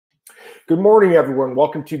Good morning, everyone.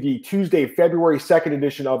 Welcome to the Tuesday, February 2nd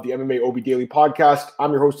edition of the MMAOB Daily Podcast.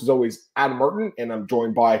 I'm your host, as always, Adam Martin, and I'm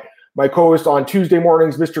joined by my co-host on Tuesday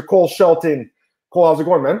mornings, Mr. Cole Shelton. Cole, how's it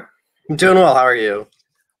going, man? I'm doing well. How are you?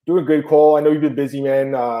 Doing good, Cole. I know you've been busy, man.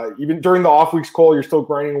 Even during the off weeks, Cole, you're still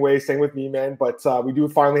grinding away. Same with me, man. But we do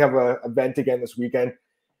finally have an event again this weekend.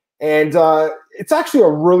 And it's actually a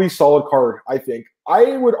really solid card, I think.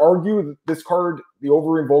 I would argue that this card, the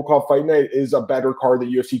Overeem Volkov Fight Night, is a better card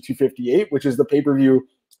than UFC 258, which is the pay-per-view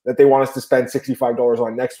that they want us to spend $65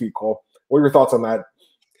 on next week, Cole. What are your thoughts on that?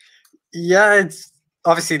 Yeah, it's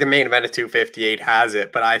obviously the main event of 258 has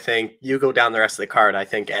it, but I think you go down the rest of the card. I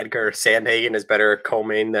think Edgar Sandhagen is better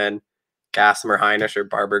co-main than Gastelum Heinisch or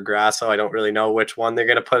Barber Grasso. I don't really know which one they're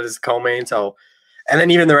going to put as co-main. So, and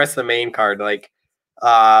then even the rest of the main card, like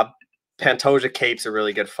Pantoja Cape's a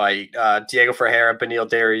really good fight. Diego Ferreira, Beneil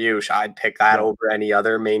Dariush, I'd pick that over any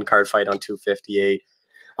other main card fight on 258.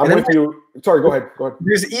 I'm with you. Sorry, go ahead.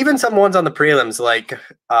 There's even some ones on the prelims, like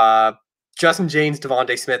Justin James,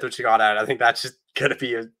 Devontae Smith, which you got at. I think that's just going to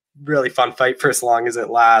be a really fun fight for as long as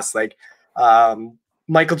it lasts. Like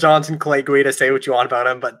Michael Johnson, Clay Guida, say what you want about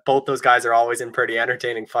him, but both those guys are always in pretty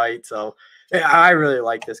entertaining fights. So yeah, I really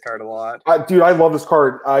like this card a lot. Dude, I love this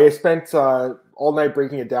card. I spent all night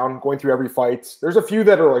breaking it down, going through every fight. There's a few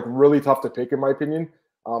that are like really tough to pick, in my opinion.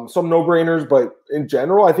 Some no-brainers, but in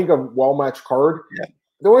general, I think a well-matched card. Yeah.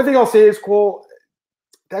 The only thing I'll say is, Cole,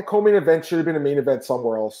 that co-main event should have been a main event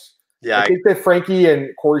somewhere else. Yeah, I think that Frankie and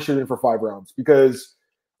Cory should have been for 5 rounds because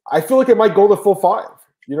I feel like it might go the full 5.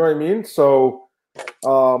 You know what I mean? So,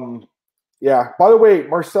 yeah. By the way,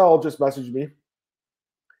 Marcel just messaged me.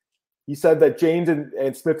 He said that James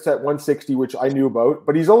and Smith's at 160, which I knew about,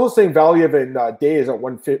 but he's also saying Valiev and Day is at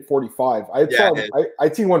 145.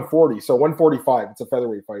 I'd seen 140, so 145. It's a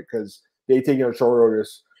featherweight fight because Day taking on short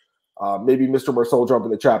notice. Maybe Mr. Marcel will jump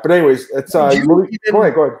in the chat. But anyways, it's go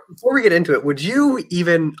ahead. Before we get into it, would you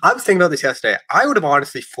even – I was thinking about this yesterday. I would have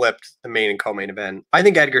honestly flipped the main and co-main event. I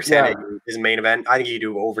think Edgar Sandhagen is main event. I think you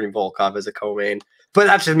do Overeem Volkov as a co-main. But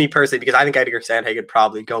that's just me personally because I think Edgar Sandhagen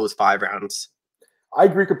probably goes 5 rounds. I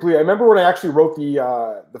agree completely. I remember when I actually wrote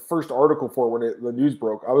the first article for when the news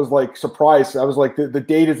broke. I was like surprised. I was like, the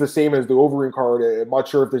date is the same as the Overeem card. I'm not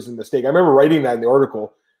sure if there's a mistake. I remember writing that in the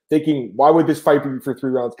article, thinking, why would this fight be for 3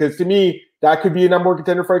 rounds? Because to me, that could be a number 1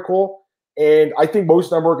 contender fight, Cole. And I think most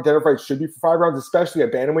number 1 contender fights should be for 5 rounds, especially a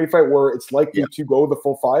bantamweight fight where it's likely to go the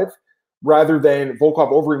full 5, rather than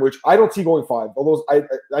Volkov Overeem, which I don't see going 5. Although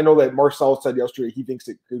I know that Marcel said yesterday he thinks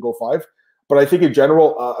it could go 5. But I think in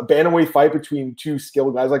general, a bantamweight fight between 2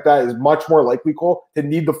 skilled guys like that is much more likely, Cole, to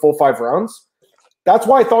need the full 5 rounds. That's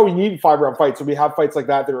why I thought we needed 5-round fights. So we have fights like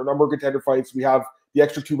that. There are a number of contender fights. We have the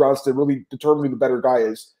extra 2 rounds to really determine who the better guy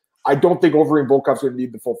is. I don't think Overeem Volkov's going to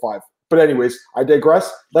need the full 5. But anyways, I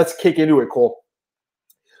digress. Let's kick into it, Cole.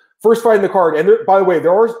 First fight in the card. And by the way,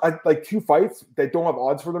 there are like 2 fights that don't have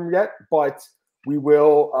odds for them yet. But we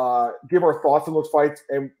will give our thoughts on those fights.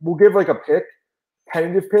 And we'll give like a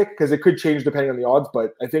tentative pick, because it could change depending on the odds,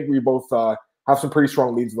 but I think we both have some pretty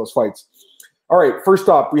strong leads in those fights. All right, first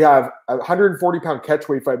up, we have a 140-pound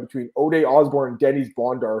catchweight fight between Ode Osborne and Dennis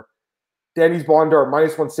Bondar. Dennis Bondar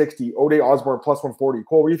minus 160, Ode Osborne plus 140.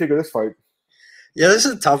 Cole, what do you think of this fight? Yeah, this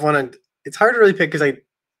is a tough one, and it's hard to really pick because I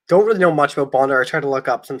don't really know much about Bondar. I tried to look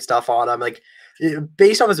up some stuff on him. Like,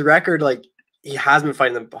 based on his record, like, he has been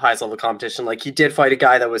fighting the highest level competition. Like, he did fight a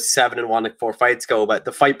guy that was 7-1 like 4 fights ago, but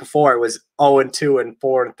the fight before was 0-2 and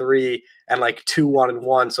 4-3 and like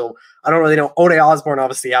 2-1-1. So I don't really know. Ode Osborne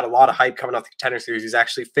obviously had a lot of hype coming off the contender series. He's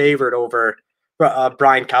actually favored over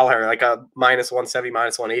Brian Kelleher, like a minus 170,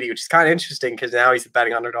 minus 180, which is kind of interesting because now he's a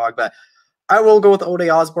betting underdog. But I will go with Ode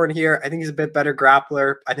Osborne here. I think he's a bit better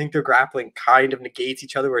grappler. I think their grappling kind of negates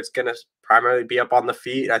each other, where it's going to primarily be up on the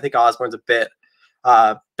feet. I think Osborne's a bit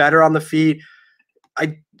better on the feet.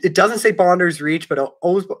 It doesn't say Bondar's reach, but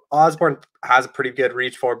Osborne has a pretty good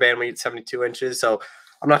reach for bantamweight, 72 inches. So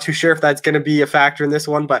I'm not too sure if that's going to be a factor in this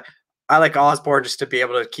one, but I like Osborne just to be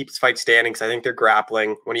able to keep his fight standing because I think they're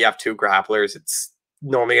grappling. When you have 2 grapplers, it's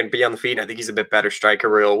normally going to be on the feet. I think he's a bit better striker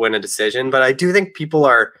where he'll win a decision, but I do think people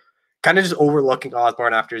are kind of just overlooking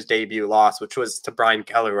Osborne after his debut loss, which was to Brian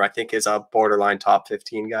Kelleher, who I think is a borderline top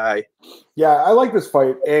 15 guy. Yeah, I like this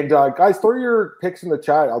fight. And guys, throw your picks in the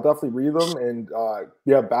chat. I'll definitely read them. And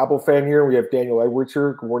we have Babel fan here. We have Daniel Edwards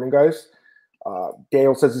here. Good morning, guys.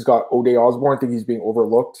 Daniel says he's got Ode Osborne. I think he's being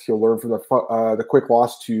overlooked. He'll learn from the quick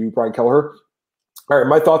loss to Brian Kelleher. All right,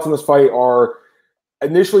 my thoughts on this fight are,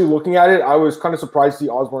 initially looking at it, I was kind of surprised to see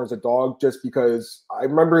Osborne as a dog just because I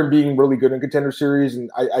remember him being really good in Contender Series, and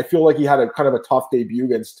I feel like he had a kind of a tough debut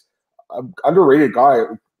against an underrated guy,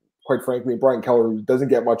 quite frankly, and Brian Keller, who doesn't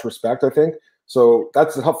get much respect, I think. So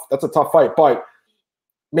that's a tough fight. But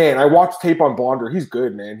man, I watched tape on Bonder. He's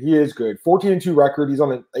good, man. He is good. 14-2 record. He's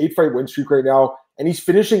on an 8-fight win streak right now, and he's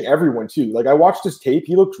finishing everyone too. Like, I watched his tape.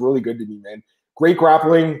 He looks really good to me, man. Great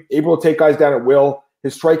grappling, able to take guys down at will.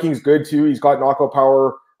 His striking's good too. He's got knockout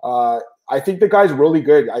power. I think the guy's really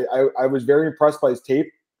good. I was very impressed by his tape.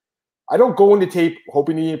 I don't go into tape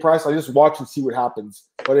hoping to be impressed. I just watch and see what happens.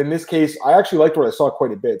 But in this case, I actually liked what I saw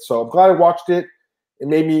quite a bit. So I'm glad I watched it. It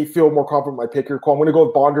made me feel more confident in my pick here. Cool. I'm going to go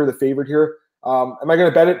with Bonder, the favorite here. Am I going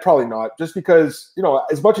to bet it? Probably not. Just because,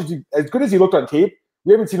 as good as he looked on tape,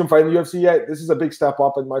 we haven't seen him fight in the UFC yet. This is a big step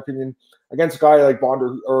up, in my opinion, against a guy like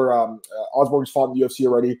Bonder or Osborne, who's fought in the UFC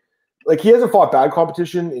already. Like, he hasn't fought bad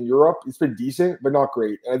competition in Europe. It's been decent, but not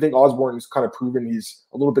great. And I think Osborne's kind of proven he's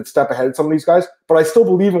a little bit step ahead of some of these guys. But I still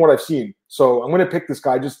believe in what I've seen. So I'm going to pick this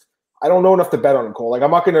guy. I don't know enough to bet on him, Cole. Like, I'm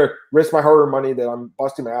not going to risk my hard-earned money that I'm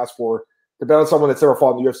busting my ass for to bet on someone that's never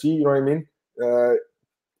fought in the UFC. You know what I mean?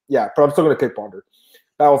 Yeah, but I'm still going to pick Bonder.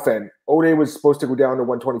 Battle fan. Ode was supposed to go down to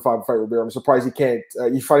 125 fight Rivera. I'm surprised he can't.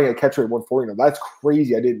 He's fighting at catchweight 140 now. That's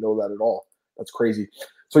crazy. I didn't know that at all. That's crazy.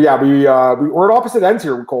 So yeah, we're at opposite ends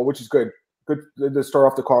here, Cole, which is good. Good to start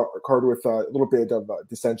off the card with a little bit of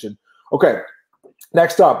dissension. Okay,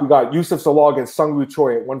 next up we got Youssef Zalal against Sungwoo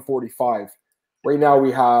Choi at 145. Right now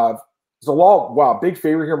we have Zalal. Wow, big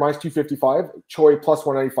favorite here, minus 255. Choi plus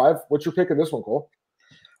 195. What's your pick in this one, Cole?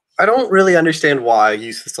 I don't really understand why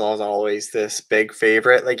Youssef Zalal is always this big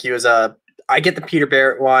favorite. Like, he was I get the Peter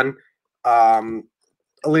Barrett one.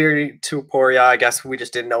 Ilir Tuporia, I guess we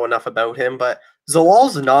just didn't know enough about him, but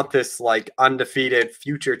Zalal's not this like undefeated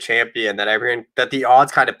future champion that the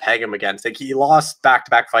odds kind of peg him against. Like, he lost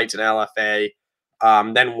back-to-back fights in LFA,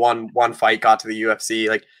 then won one fight, got to the UFC.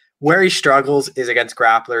 Like, where he struggles is against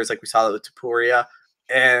grapplers, like we saw that with Tuporia,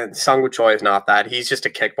 and Sungwoo Choi is not that. He's just a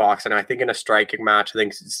kickboxer, and I think in a striking match, I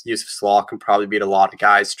think Youssef Zalal can probably beat a lot of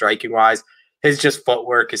guys striking-wise. His just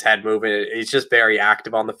footwork, his head movement, he's just very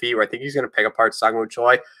active on the feet, where I think he's going to pick apart Sungwoo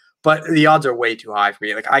Choi. But the odds are way too high for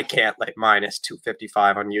me. Like, I can't minus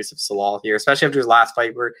 255 on Youssef Zalal here, especially after his last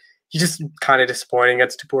fight where he's just kind of disappointing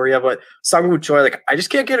against Tuporia. But Sungwoo Choi, like, I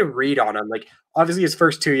just can't get a read on him. Like, obviously his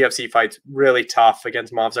first two UFC fights, really tough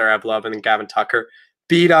against Movsar Evlov and then Gavin Tucker.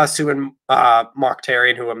 Beat Suin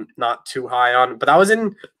Mokhtarian, who I'm not too high on. But that was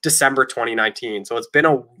in December 2019. So it's been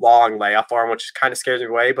a long layoff for him, which kind of scares me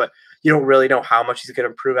away. But you don't really know how much he's going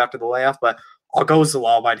to improve after the layoff. But I'll go with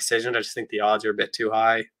Zalal by decision. I just think the odds are a bit too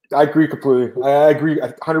high. I agree completely. I agree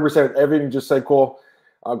 100% with everything you just said, Cole.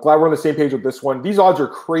 I'm glad we're on the same page with this one. These odds are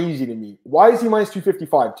crazy to me. Why is he minus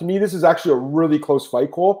 255? To me, this is actually a really close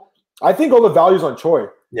fight, Cole. I think all the value's on Choi,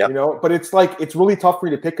 but it's really tough for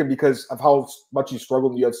me to pick him because of how much he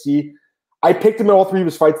struggled in the UFC. I picked him in all three of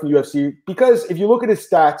his fights in the UFC because if you look at his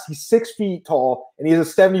stats, he's 6 feet tall and he has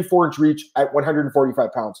a 74-inch reach at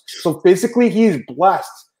 145 pounds. So basically, he's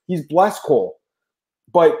blessed. He's blessed, Cole.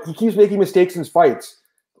 But he keeps making mistakes in his fights.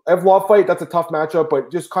 Evlov fight, that's a tough matchup,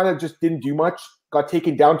 but just didn't do much. Got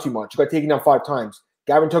taken down too much. Got taken down 5 times.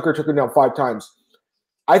 Gavin Tucker took him down 5 times.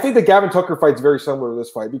 I think the Gavin Tucker fight's very similar to this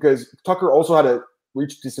fight because Tucker also had a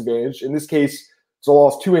reach disadvantage. In this case,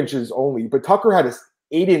 Zalal's 2 inches only, but Tucker had an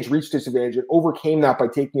 8-inch reach disadvantage and overcame that by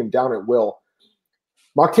taking him down at will.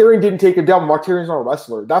 Mokhtarian didn't take him down. Mokhtarian's not a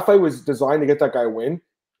wrestler. That fight was designed to get that guy a win.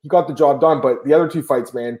 He got the job done, but the other 2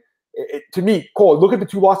 fights, man, to me, Cole, look at the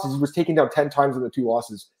 2 losses. He was taken down 10 times in the 2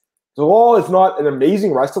 losses. Zalal is not an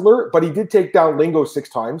amazing wrestler, but he did take down Lingo 6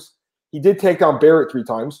 times. He did take down Barrett 3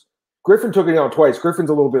 times. Griffin took it down twice. Griffin's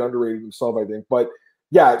a little bit underrated himself, I think. But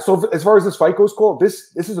yeah, so as far as this fight goes, Cole,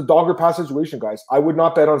 this is a dog or pass situation, guys. I would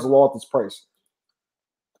not bet on Zalal at this price.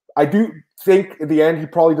 I do think in the end he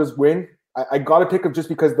probably does win. I got to pick him just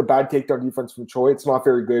because of the bad takedown defense from Choi. It's not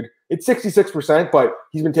very good. It's 66%, but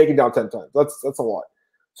he's been taken down 10 times. That's a lot.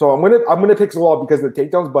 So I'm gonna pick Zalal because of the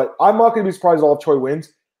takedowns, but I'm not gonna be surprised at all if Choi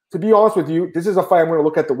wins. To be honest with you, this is a fight I'm gonna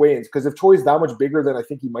look at the weigh-ins because if Choi is that much bigger than I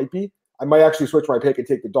think he might be, I might actually switch my pick and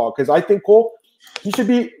take the dog because I think Cole,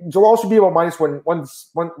 Zalal should be about minus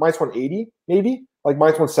 180 maybe, like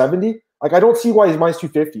minus 170. Like I don't see why he's minus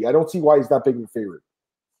 250. I don't see why he's that big of a favorite.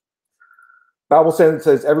 Babel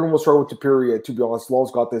says everyone will struggle with Tuporia. To be honest,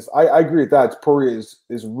 Zalal's got this. I agree with that. Tuporia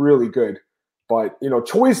is really good. But,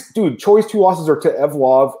 Choi's 2 losses are to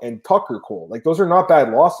Evlov and Tucker, Cole. Like, those are not bad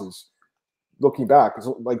losses, looking back.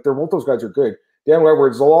 Like, both those guys are good. Dan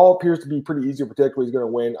Edwards, Zalal appears to be pretty easy to predict where he's going to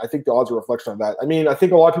win. I think the odds are a reflection on that. I mean, I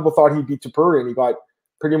think a lot of people thought he'd beat Tuporia, and he got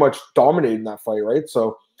pretty much dominated in that fight, right?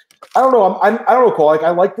 So, I don't know. I don't know, Cole. Like,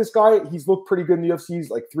 I like this guy. He's looked pretty good in the UFC. He's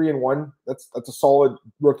like 3-1. That's a solid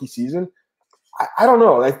rookie season. I don't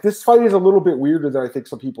know. Like, this fight is a little bit weirder than I think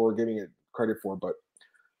some people are giving it credit for, but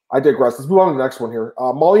I digress. Let's move on to the next one here.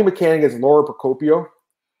 Molly McCann against Laura Procopio.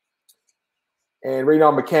 And right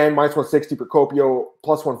now, McCann, minus 160, Procopio,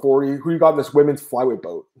 plus 140. Who you got in this women's flyweight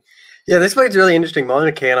bout? Yeah, this fight's really interesting.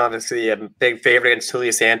 Molly McCann, obviously, a big favorite against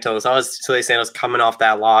Tulia Santos. That was Tulia Santos coming off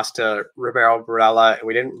that loss to Ribeiro Barella, and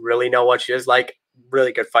we didn't really know what she was like.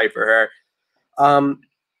 Really good fight for her.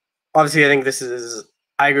 Obviously, I think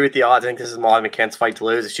I agree with the odds. I think this is Molly McCann's fight to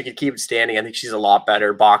lose. If she could keep it standing, I think she's a lot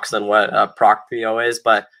better boxer than what Procopio is.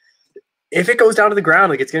 But if it goes down to the ground,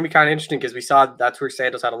 like, it's going to be kind of interesting because we saw that's where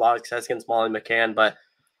Santos had a lot of success against Molly McCann. But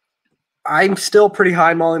I'm still pretty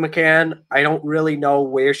high on Molly McCann. I don't really know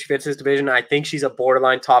where she fits this division. I think she's a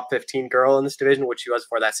borderline top 15 girl in this division, which she was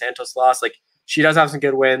for that Santos loss. Like, she does have some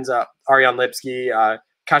good wins. Ariane Lipsky,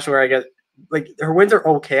 Cachoeira, I guess. Like, her wins are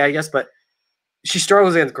okay, I guess, but she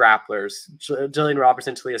struggles against grapplers. Jillian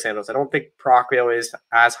Robertson, Tulia Santos. I don't think Procopio is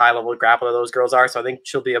as high level a grappler as those girls are, so I think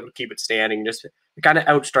she'll be able to keep it standing, just to kind of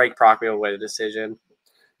outstrike Procopio with a decision.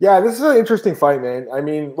 Yeah, this is an interesting fight, man. I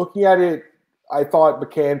mean, looking at it, I thought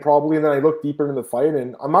McCann probably, and then I looked deeper into the fight,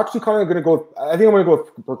 and I'm actually kind of going to go – I think I'm going to go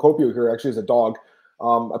with Procopio here, actually, as a dog,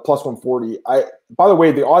 at plus 140. By the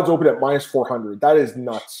way, the odds open at minus 400. That is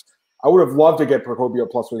nuts. I would have loved to get Procopio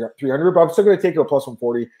plus 300, but I'm still going to take her at plus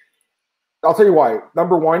 140. I'll tell you why.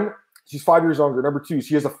 Number one, she's 5 years younger. Number two,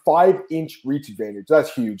 she has a 5-inch reach advantage.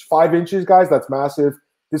 That's huge. 5 inches, guys, that's massive.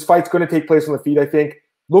 This fight's going to take place on the feet, I think.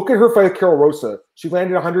 Look at her fight with Carol Rosa. She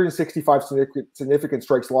landed 165 significant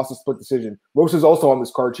strikes, lost a split decision. Rosa's also on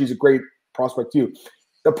this card. She's a great prospect too.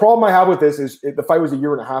 The problem I have with this is the fight was a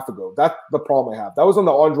year and a half ago. That's the problem I have. That was on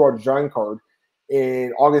the Andrade Jean card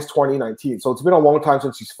in August 2019. So it's been a long time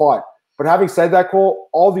since she's fought. But having said that, Cole,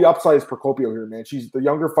 all the upside is Procopio here, man. She's the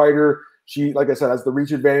younger fighter. She, like I said, has the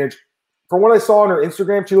reach advantage. From what I saw on her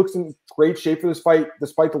Instagram, she looks in great shape for this fight.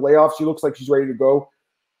 Despite the layoff, she looks like she's ready to go.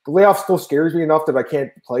 The layoff still scares me enough that I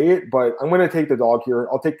can't play it, but I'm going to take the dog here.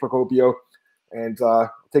 I'll take Procopio and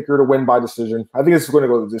take her to win by decision. I think this is going to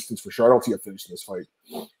go the distance for sure. I don't see a finish in this fight.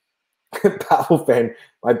 Battle fan,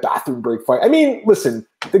 my bathroom break fight. I mean, listen,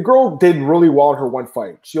 the girl did really well in her one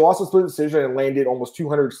fight. She lost a split decision and landed almost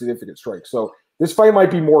 200 significant strikes. So this fight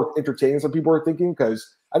might be more entertaining than some people are thinking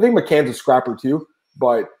because I think McCann's a scrapper too.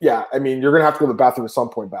 But yeah, I mean, you're going to have to go to the bathroom at some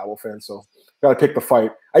point, Battle fan. So got to pick the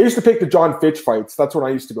fight. I used to pick the John Fitch fights. That's when I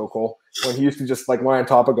used to go, Cole, when he used to just like lie on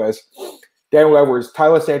top of guys. Daniel Edwards,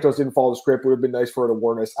 Tyler Santos didn't follow the script. Would have been nice for her to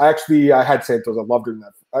warn us. I had Santos. I loved her in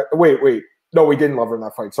that. Wait. No, we didn't love her in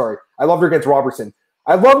that fight. Sorry. I loved her against Robertson.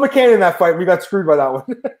 I love McCann in that fight. We got screwed by that one.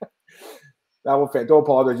 That one fan. Don't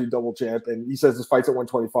apologize, you double champ. And he says this fight's at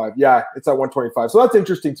 125. Yeah, it's at 125. So that's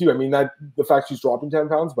interesting too. I mean, that the fact she's dropping 10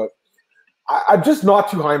 pounds, but I'm just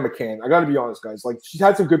not too high on McCann. I got to be honest, guys. Like, she's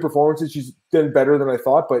had some good performances. She's done better than I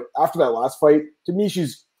thought. But after that last fight, to me,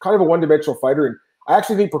 she's kind of a one-dimensional fighter. And I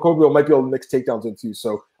actually think Procopio might be able to mix takedowns in too.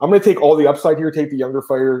 So I'm going to take all the upside here, take the younger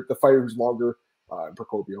fighter, the fighter who's longer,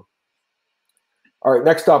 Procopio. All right,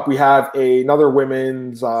 next up, we have another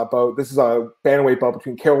women's bout. This is a bantamweight bout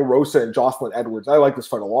between Carol Rosa and Jocelyn Edwards. I like this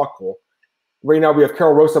fight a lot, Cole. Right now, we have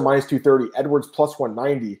Carol Rosa minus 230, Edwards plus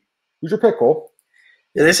 190. Who's your pick, Cole?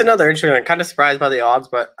 Yeah, this is another interesting one. I'm kind of surprised by the odds,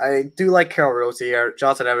 but I do like Carol Rosa here.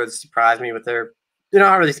 Jocelyn Edwards surprised me with her.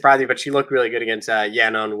 Not really surprised me, but she looked really good against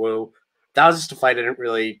Yana and Wu. That was just a fight I didn't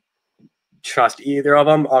really trust either of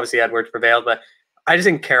them. Obviously, Edwards prevailed, but I just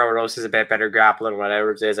think Carol Rosa is a bit better grappler than what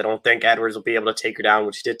Edwards is. I don't think Edwards will be able to take her down,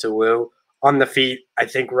 which she did to Wu. On the feet, I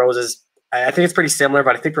think it's pretty similar,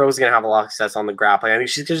 but I think Rosa's going to have a lot of success on the grappling. I mean,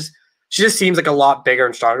 she just seems like a lot bigger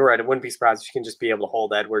and stronger. Right? I wouldn't be surprised if she can just be able to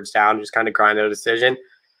hold Edwards down and just kind of grind out a decision.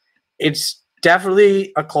 It's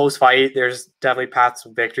definitely a close fight. There's definitely paths to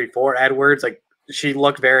victory for Edwards. Like, she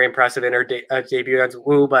looked very impressive in her debut against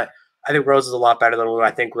Wu, but I think Rosa's a lot better than Wu. I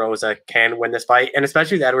think Rosa can win this fight, and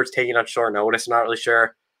especially with Edwards taking on short notice. I'm not really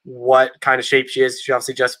sure what kind of shape she is. She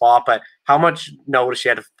obviously just fought, but how much notice she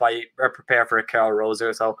had to fight or prepare for a Carol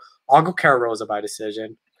Rosa. So I'll go Carol Rosa by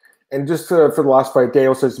decision. And just for the last fight,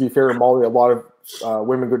 Daniel says, to be fair to Molly, a lot of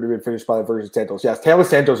women could have been finished by the version of Santos. Yes, Taylor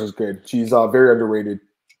Santos is good. She's very underrated.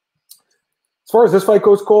 As far as this fight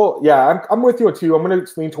goes, Cole, yeah, I'm with you too. I'm going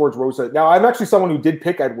to lean towards Rosa. Now, I'm actually someone who did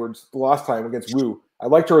pick Edwards the last time against Wu. I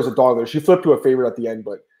liked her as a dog there. She flipped to a favorite at the end,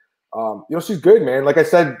 but she's good, man. Like I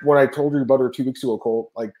said when I told you about her 2 weeks ago,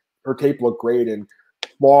 Cole, like, her tape looked great and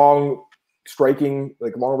long striking,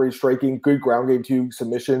 like long range striking, good ground game too,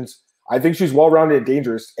 submissions. I think she's well-rounded and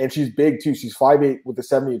dangerous, and she's big too. She's 5'8" with a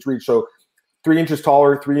 70-inch reach, so 3 inches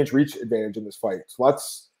taller, 3-inch reach advantage in this fight. So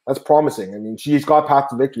that's promising. I mean, she's got path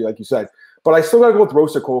to victory, like you said. But I still got to go with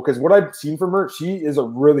Rosa, Cole, because what I've seen from her, she is a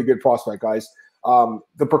really good prospect, guys.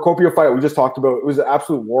 The Procopio fight we just talked about, it was an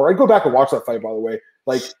absolute war. I'd go back and watch that fight, by the way.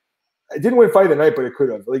 Like, I didn't win fight of the night, but it could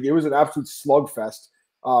have. Like, it was an absolute slugfest.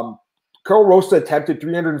 Carl Rosa attempted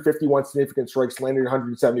 351 significant strikes, landed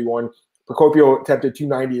 171. Procopio attempted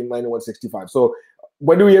 290 and landed 165. So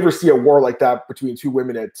when do we ever see a war like that between two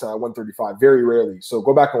women at 135? Very rarely. So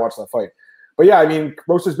go back and watch that fight. But yeah, I mean,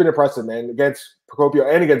 Rosa's been impressive, man, against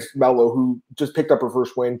Procopio and against Melo, who just picked up her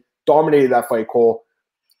first win, dominated that fight, Cole.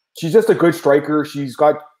 She's just a good striker. She's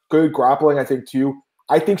got good grappling, I think, too.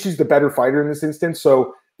 I think she's the better fighter in this instance.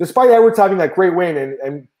 So despite Edwards having that great win,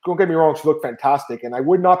 and don't get me wrong, she looked fantastic, and I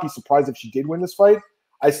would not be surprised if she did win this fight,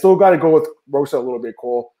 I still got to go with Rosa a little bit,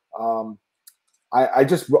 Cole.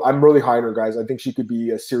 I'm really high on her, guys. I think she could be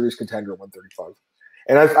a serious contender at 135.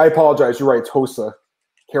 And I apologize. You're right. It's Hossa.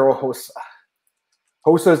 Carol Hossa.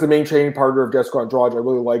 Hossa is the main training partner of Jessica Andrade. I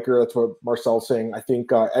really like her. That's what Marcel's saying. I think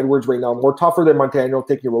Edwards right now more tougher than Montano,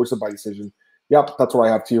 taking Rosa by decision. Yep, that's what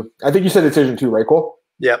I have too. I think you said decision too, right, Cole?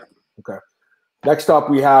 Yep. Okay. Next up,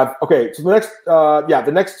 we have so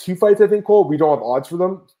the next two fights, I think, Cole, we don't have odds for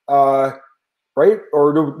them, right?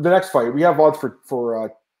 Or the next fight, we have odds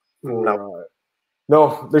for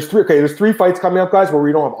no. There's three. Okay, there's three fights coming up, guys, where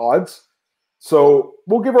we don't have odds. So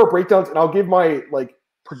we'll give our breakdowns, and I'll give my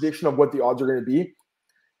prediction of what the odds are going to be.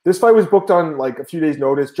 This fight was booked on a few days'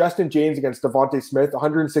 notice. Justin James against Devontae Smith,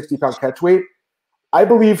 160-pound catchweight. I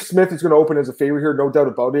believe Smith is going to open as a favorite here, no doubt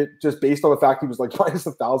about it, just based on the fact he was minus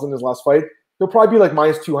 1,000 in his last fight. He'll probably be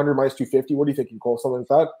minus 200, minus 250. What do you think, Cole? Something like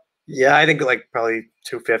that? Yeah, I think probably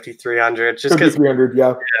 250, 300. Just because 300,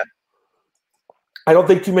 yeah. I don't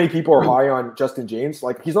think too many people are high on Justin James.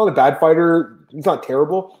 He's not a bad fighter. He's not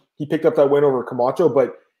terrible. He picked up that win over Camacho,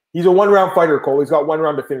 but he's a one-round fighter, Cole. He's got one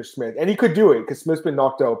round to finish Smith. And he could do it because Smith's been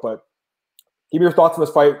knocked out. But give me your thoughts on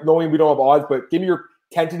this fight, knowing we don't have odds, but give me your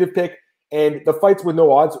tentative pick. And the fights with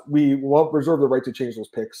no odds, we won't reserve the right to change those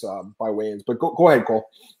picks by weigh-ins. But go ahead, Cole.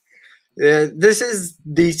 This is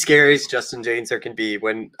the scariest Justin James there can be.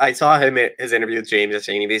 When I saw him at his interview with James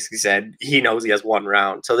yesterday, he basically said he knows he has one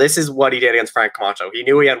round. So this is what he did against Frank Camacho. He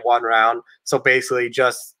knew he had one round. So basically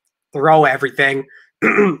just throw everything.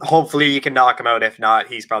 Hopefully you can knock him out. If not,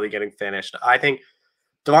 he's probably getting finished. I think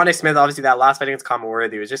Devontae Smith, obviously that last fight against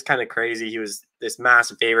Commonworthy was just kind of crazy. He was this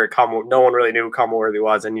massive favorite. No one really knew who Commonworthy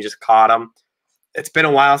was, and he just caught him. It's been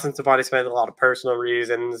a while since Devontae Smith, a lot of personal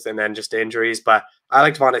reasons and then just injuries. But I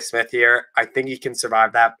like Devontae Smith here. I think he can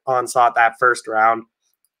survive that onslaught, that first round.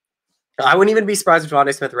 I wouldn't even be surprised if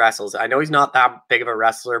Devontae Smith wrestles. I know he's not that big of a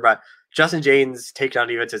wrestler, but Justin James' takedown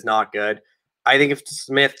defense is not good. I think if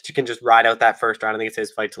Smith can just ride out that first round, I think it's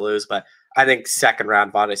his fight to lose. But I think second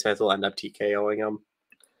round, Devontae Smith will end up TKOing him.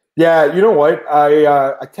 Yeah, you know what?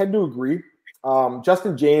 I tend to agree.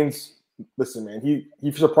 Justin James, listen, man,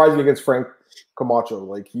 he surprised me against Frank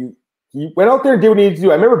Camacho. He went out there and did what he needed to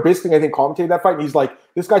do. I remember Bisping, I think, commentated that fight, and he's like,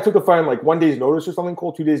 this guy took the fight in 1 day's notice or something,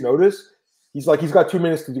 Cole, 2 days notice. He's like, he's got 2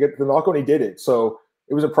 minutes to get the knockout, and he did it. So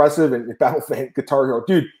it was impressive. And Battle Fan, Guitar Hero.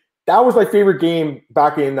 Dude, that was my favorite game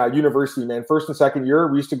back in university, man. First and second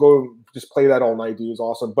year, we used to go just play that all night, dude. It was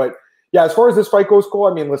awesome. But yeah, as far as this fight goes, Cole,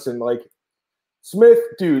 I mean, listen, Smith,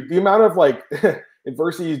 dude, the amount of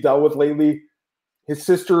adversity he's dealt with lately, his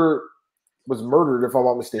sister was murdered, if I'm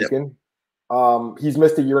not mistaken. Yep. He's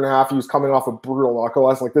missed a year and a half. He was coming off a brutal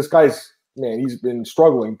knockout. This guy's, man, he's been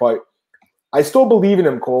struggling, but I still believe in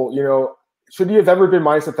him, Cole. Should he have ever been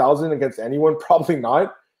minus 1,000 against anyone? Probably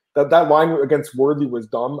not. That line against Worthy was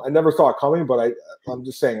dumb. I never saw it coming, but I'm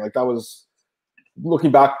just saying, that was,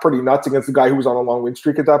 looking back, pretty nuts against the guy who was on a long win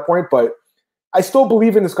streak at that point. But I still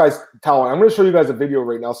believe in this guy's talent. I'm going to show you guys a video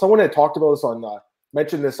right now. Someone had talked about this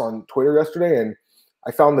mentioned this on Twitter yesterday, and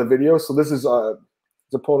I found the video. So this is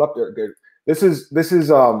to pull it up there. Good. This is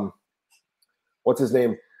what's his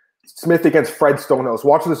name? Smith against Fred Stonehouse.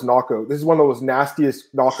 Watch this knockout. This is one of those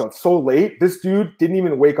nastiest knockouts. So late, this dude didn't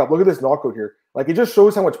even wake up. Look at this knockout here. It just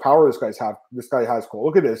shows how much power this guy has, Cole.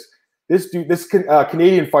 Look at this. This dude, this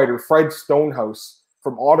Canadian fighter, Fred Stonehouse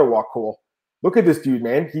from Ottawa, Cole. Look at this dude,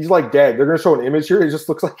 man. He's dead. They're going to show an image here. It just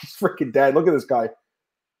looks like he's freaking dead. Look at this guy.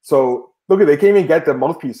 So look they can't even get the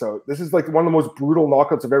mouthpiece out. This is one of the most brutal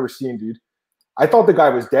knockouts I've ever seen, dude. I thought the guy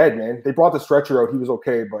was dead, man. They brought the stretcher out. He was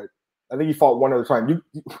okay, but I think he fought one other time.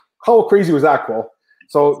 How crazy was that, Cole?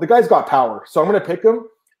 So the guy's got power. So I'm going to pick him.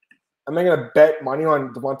 I'm then going to bet money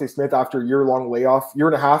on Devontae Smith after a year-long layoff, year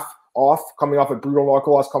and a half off, coming off a brutal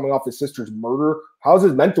knockout loss, coming off his sister's murder. How's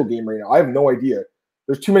his mental game right now? I have no idea.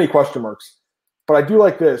 There's too many question marks. But I do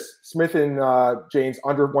like this. Smith and James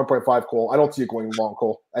under 1.5, Cole. I don't see it going long,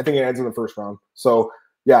 Cole. I think it ends in the first round. So,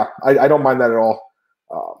 yeah, I don't mind that at all.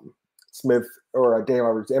 Smith or Dan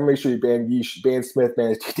Roberts. And make sure you ban Smith,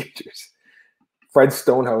 man, it's too dangerous. Fred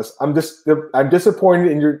Stonehouse. I'm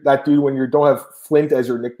disappointed in that dude when you don't have Flint as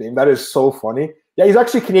your nickname. That is so funny. Yeah, he's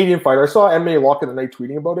actually a Canadian fighter. I saw MMA Lock of the Night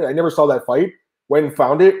tweeting about it. I never saw that fight. Went and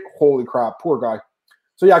found it. Holy crap, poor guy.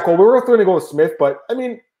 So yeah, Cole, we were going to go with Smith, but I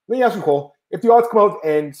mean, let me ask you, Cole. If the odds come out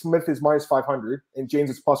and Smith is minus 500 and James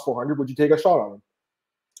is plus 400, would you take a shot on him?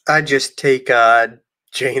 I'd just take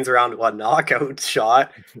James round one knockout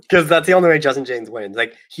shot because that's the only way Justin James wins.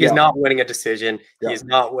 Like he is not winning a decision. He is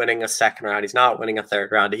not winning a second round. He's not winning a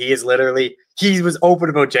third round. He was open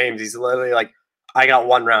about James. He's literally like, I got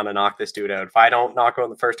one round to knock this dude out. If I don't knock him in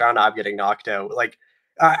the first round, I'm getting knocked out. Like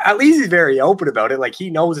at least he's very open about it. Like he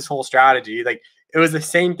knows his whole strategy. Like it was the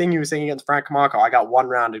same thing he was saying against Frank Camacho. I got one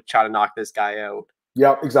round to try to knock this guy out.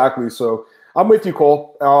 Yeah, exactly. So I'm with you,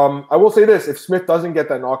 Cole. I will say this: if Smith doesn't get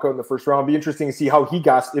that knockout in the first round, it'll be interesting to see how if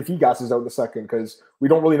he gasses out in the second, because we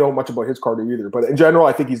don't really know much about his cardio either. But in general,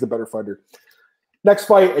 I think he's the better fighter. Next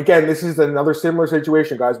fight, again, this is another similar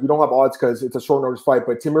situation, guys. We don't have odds because it's a short notice fight,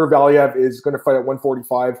 but Timur Valiev is going to fight at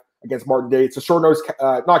 145 against Martin Day. It's a short notice,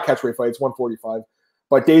 not catchweight fight. It's 145,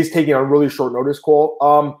 but Day's taking on really short notice, Cole.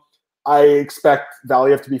 I expect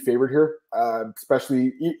Valiev to be favored here,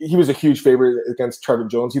 especially he was a huge favorite against Trevin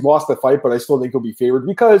Jones. He lost the fight, but I still think he'll be favored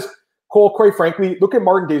because, Cole, quite frankly, look at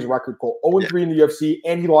Martin Day's record, Cole. 0-3 in the UFC,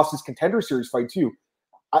 and he lost his Contender Series fight too.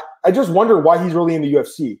 I just wonder why he's really in the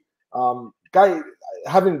UFC. Guy, I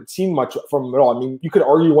haven't seen much from him at all. I mean, you could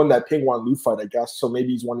argue he won that Ping Wan Lu fight, I guess, so maybe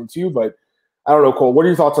he's 1-2, but I don't know, Cole. What are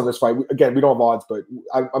your thoughts on this fight? Again, we don't have odds, but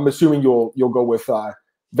I'm assuming you'll go with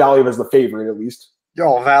Valiev as the favorite at least.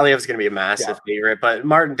 Oh, Valiev's going to be a massive favorite, but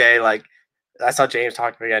Martin Day, like I saw James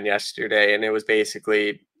talking again yesterday, and it was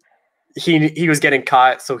basically he was getting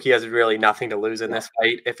cut, so he has really nothing to lose in this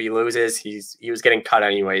fight. If he loses, he was getting cut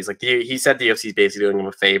anyways. Like he said, the UFC is basically doing him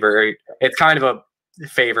a favor. It's kind of a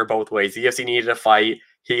favor both ways. The UFC needed a fight.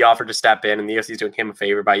 He offered to step in, and the UFC is doing him a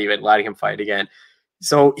favor by even letting him fight again.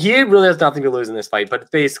 So he really has nothing to lose in this fight, but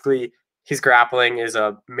basically his grappling is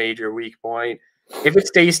a major weak point. If it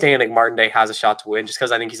stays standing, Martin Day has a shot to win just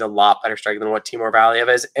because I think he's a lot better striker than what Timur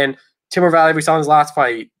Valiev is. And Timur Valiev, we saw in his last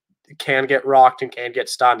fight, can get rocked and can get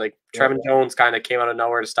stunned. Like Trevin Jones kind of came out of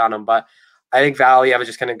nowhere to stun him, but I think Valiev is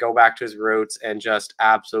just going to go back to his roots and just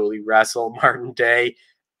absolutely wrestle Martin Day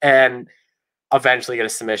and eventually get a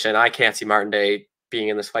submission. I can't see Martin Day being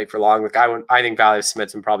in this fight for long. Like I think Valiev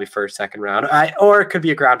submits him probably first, second round. Or it could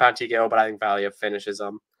be a ground pound TKO, but I think Valiev finishes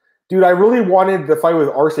him. Dude, I really wanted the fight with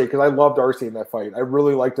Arce because I loved Arce in that fight. I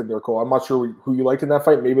really liked him there, Cole. I'm not sure who you liked in that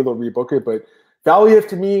fight. Maybe they'll rebook it. But Valiev,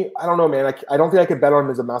 to me, I don't know, man. I don't think I could bet on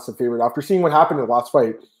him as a massive favorite. After seeing what happened in the last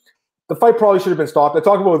fight, the fight probably should have been stopped. I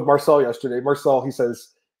talked about it with Marcel yesterday. Marcel, he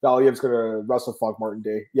says Valiev's going to wrestle fuck Martin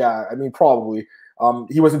Day. Yeah, I mean, probably.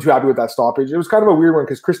 He wasn't too happy with that stoppage. It was kind of a weird one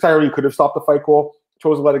because Chris Tyree could have stopped the fight, Cole.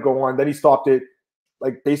 Chose to let it go on. Then he stopped it,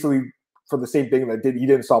 like basically for the same thing that he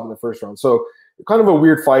didn't stop in the first round. So kind of a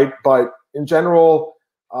weird fight, but in general,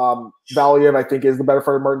 Valiev, I think, is the better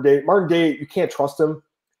fighter than Martin Day. Martin Day, you can't trust him.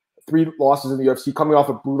 3 losses in the UFC, coming off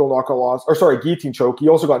a brutal knockout loss. Guillotine choke. He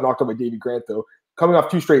also got knocked out by Davey Grant, though. Coming off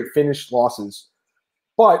 2 straight finished losses.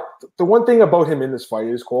 But the one thing about him in this fight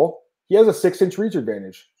is, Cole, he has a 6-inch reach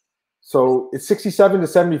advantage. So it's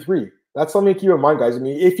 67-73. That's something to keep in mind, guys. I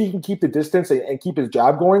mean, if he can keep the distance and keep his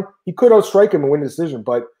jab going, he could outstrike him and win the decision.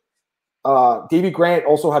 But Davey Grant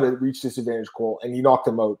also had a reach disadvantage, Cole, and he knocked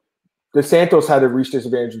him out. The Santos had a reach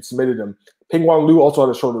disadvantage and submitted him. Ping Wan Lu also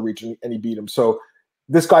had a shorter reach and he beat him. So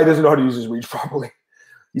this guy doesn't know how to use his reach properly.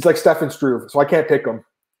 He's like Stefan Struve, so I can't pick him.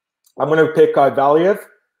 I'm going to pick Valiev,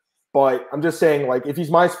 but I'm just saying, like, if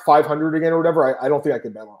he's minus 500 again or whatever, I don't think I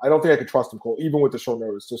can bet on. I don't think I could trust him, Cole, even with the short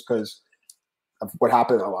notice, just because of what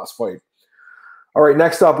happened in that last fight. All right,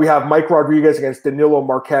 next up, we have Mike Rodriguez against Danilo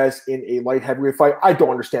Marquez in a light heavyweight fight. I don't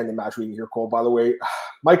understand the match reading here, Cole, by the way.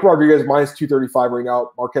 Mike Rodriguez minus 235 right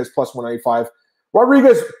now. Marquez plus 195.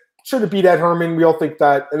 Rodriguez should have beat Ed Herman. We all think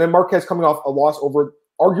that. And then Marquez coming off a loss over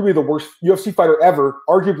arguably the worst UFC fighter ever,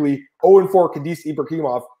 arguably 0-4 Khadis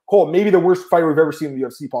Ibrahimov. Cole, maybe the worst fighter we've ever seen in the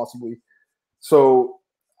UFC, possibly. So,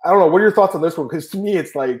 I don't know. What are your thoughts on this one? Because to me,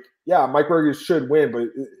 it's like, yeah, Mike Rodriguez should win, but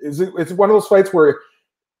it's one of those fights where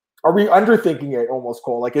are we underthinking it almost,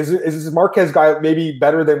 Cole? Like, is this Marquez guy maybe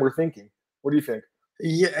better than we're thinking? What do you think?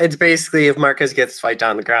 Yeah, it's basically if Marquez gets the fight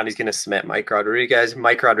down on the ground, he's going to submit Mike Rodriguez.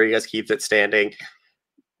 Mike Rodriguez keeps it standing,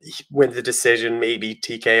 wins the decision, maybe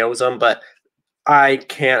TKOs him, but I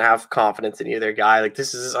can't have confidence in either guy. Like,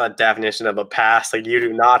 this is a definition of a pass. Like, you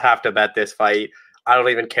do not have to bet this fight. I don't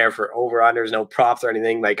even care for over-unders, no props or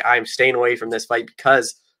anything. Like, I'm staying away from this fight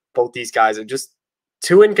because both these guys are just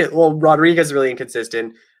too inconsistent. Well, Rodriguez is really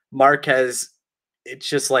inconsistent. Marquez, it's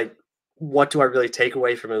just like, what do I really take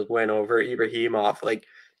away from his win over Ibrahimov? Like,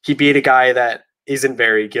 he beat a guy that isn't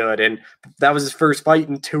very good, and that was his first fight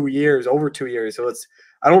in 2 years, over 2 years. So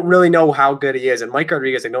I don't really know how good he is. And Mike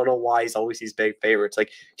Rodriguez, I don't know why he's always these big favorites.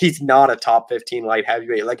 Like, he's not a top 15 light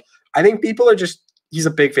heavyweight. Like, I think people are he's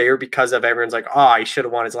a big favorite because of everyone's like, oh, he should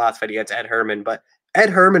have won his last fight against Ed Herman. But Ed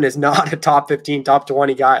Herman is not a top 15, top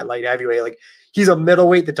 20 guy at light heavyweight. Like, he's a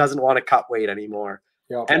middleweight that doesn't want to cut weight anymore.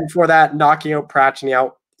 Yeah. And for that, knocking out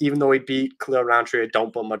Prachniout, even though he beat Khalil Roundtree, I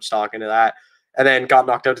don't put much stock into that. And then got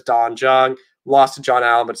knocked out to Don Jung, lost to John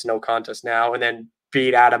Allen, but it's no contest now. And then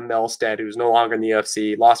beat Adam Milstead, who's no longer in the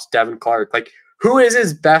UFC, lost to Devin Clark. Like, who is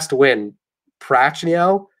his best win?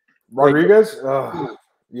 Prachniout? Rodriguez?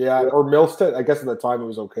 Yeah, or Milstead. I guess at the time it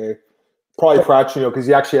was okay. Probably Prachniout because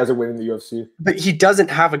he actually has a win in the UFC. But he doesn't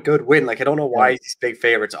have a good win. Like, I don't know why he's big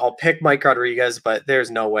favorites. I'll pick Mike Rodriguez, but there's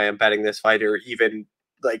no way I'm betting this fight, or even,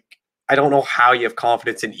 like, I don't know how you have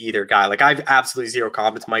confidence in either guy. Like, I have absolutely zero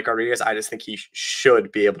confidence in Mike Rodriguez. I just think he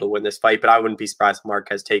should be able to win this fight, but I wouldn't be surprised if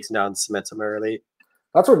Marquez takes him down and submits him early.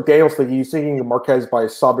 That's what Daniel's thinking. He's thinking Marquez by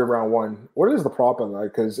sub in round 1. What is the prop on that?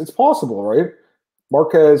 Because it's possible, right?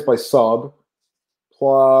 Marquez by sub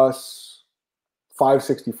plus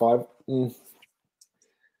 565.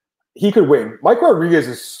 He could win. Mike Rodriguez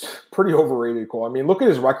is pretty overrated, Cole. I mean, look at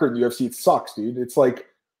his record in the UFC. It sucks, dude. It's like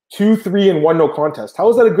 2-3-1 no contest. How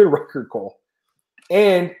is that a good record, Cole?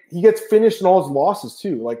 And he gets finished in all his losses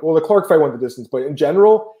too. Like, well, the Clark fight went the distance, but in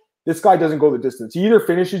general, this guy doesn't go the distance. He either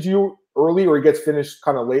finishes you early or he gets finished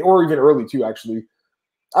kind of late, or even early too, actually.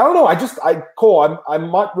 I don't know. Cole,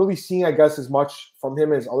 I'm not really seeing, I guess, as much from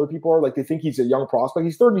him as other people are. Like, they think he's a young prospect.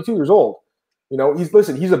 He's 32 years old. You know, he's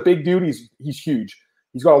a big dude. He's huge.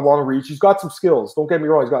 He's got a long reach. He's got some skills. Don't get me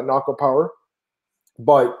wrong. He's got knockout power.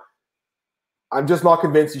 But I'm just not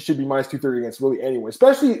convinced he should be minus 230 against really anyone,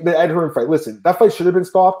 especially the Ed Herman fight. Listen, that fight should have been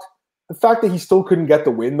stopped. The fact that he still couldn't get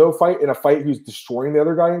the win, though, in a fight he was destroying the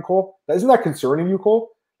other guy in, Cole, isn't that concerning you, Cole?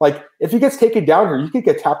 Like, if he gets taken down here, you could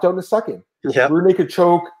get tapped out in a second. Yeah. Brunei could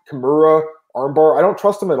choke, Kimura, armbar. I don't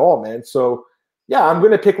trust him at all, man. So, yeah, I'm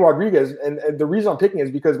going to pick Rodriguez. And the reason I'm picking is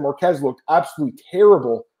because Marquez looked absolutely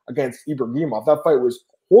terrible against Ibrahimov. That fight was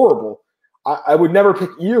horrible. I would never pick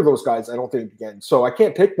either of those guys, I don't think, again. So I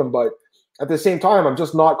can't pick them, but at the same time, I'm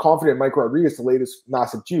just not confident in Mike Rodriguez to lay this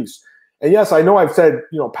massive juice. And yes, I know I've said,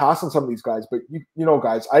 pass on some of these guys, but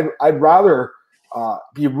guys, I'd rather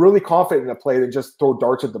be really confident in a play than just throw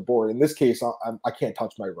darts at the board. In this case, I can't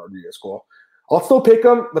touch Mike Rodriguez, Cole. I'll still pick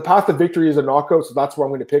him. The path to victory is a knockout, so that's where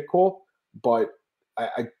I'm going to pick Cole. But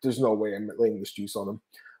there's no way I'm laying this juice on him.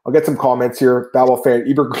 I'll get some comments here. Babel fan,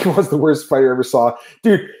 Ibrahim was the worst fighter I ever saw.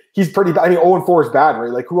 Dude, he's pretty bad. I mean, 0-4 is bad, right?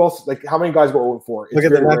 Like, who else? Like, how many guys go 0-4? Look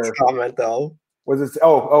at the next comment, though. Was it?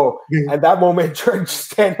 Oh. At that moment, George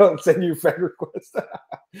stand up and send you a friend request.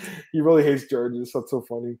 He really hates Georges. That's so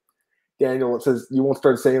funny. Daniel, it says, you won't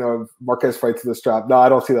start saying Marquez fight to the strap. No, I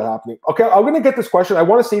don't see that happening. Okay, I'm going to get this question. I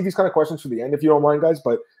want to save these kind of questions for the end, if you don't mind, guys,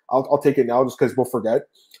 but I'll take it now just because we'll forget.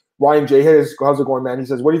 Ryan J. how's it going, man? He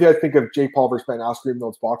says, what do you guys think of Jake Paul versus Ben Askren, even though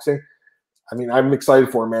it's boxing? I mean, I'm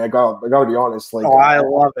excited for him, man. I got to be honest. Like, I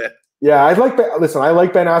love it. Yeah, I like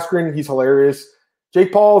Ben Askren. He's hilarious.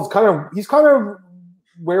 Jake Paul is he's kind of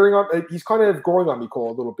growing on me,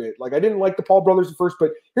 Cole, a little bit. Like, I didn't like the Paul brothers at first,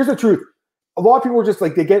 but here's the truth. A lot of people are just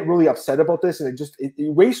like, they get really upset about this, and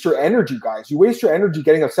it wastes your energy, guys. You waste your energy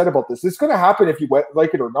getting upset about this. It's going to happen if you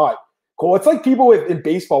like it or not, Cole. It's like people in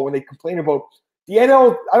baseball when they complain about the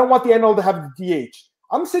NL. I don't want the NL to have the DH.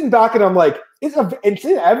 I'm sitting back and I'm like, it's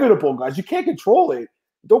inevitable, guys. You can't control it.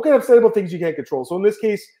 Don't get upset about things you can't control. So in this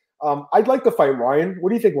case, I'd like to fight Ryan. What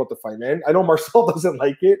do you think about the fight, man? I know Marcel doesn't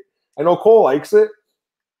like it. I know Cole likes it.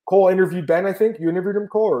 Cole interviewed Ben, I think. You interviewed him,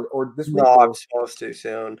 Cole, or this week? No, I'm supposed to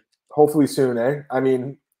soon. Hopefully soon, eh? I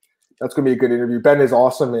mean, that's going to be a good interview. Ben is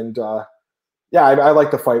awesome, and I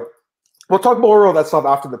like the fight. We'll talk more about that stuff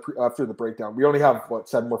after the breakdown. We only have,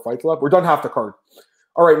 7 more fights left? We're done half the card.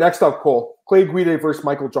 All right, next up, Cole. Clay Guida versus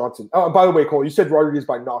Michael Johnson. Oh, by the way, Cole, you said Rodriguez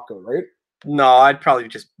by knockout, right? No, I'd probably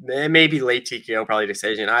just maybe late TKO, probably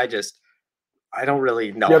decision. I don't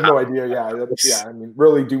really know. You have no idea, yeah. I mean,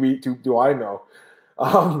 really, do I know?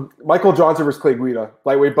 Michael Johnson versus Clay Guida,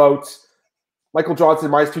 lightweight bouts. Michael Johnson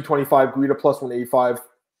minus 225, Guida plus 185.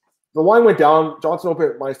 The line went down. Johnson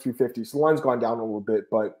opened at minus 250, so the line's gone down a little bit.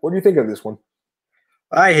 But what do you think of this one?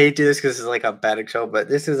 I hate to do this because this is like a betting show, but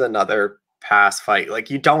this is another pass fight. Like,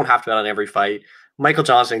 you don't have to bet on every fight. Michael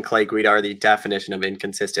Johnson and Clay Guida are the definition of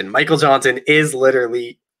inconsistent. Michael Johnson is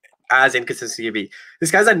literally as inconsistent as he can be.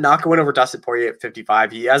 This guy's a knockout win over Dustin Poirier at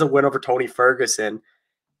 55. He has a win over Tony Ferguson.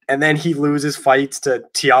 and then he loses fights to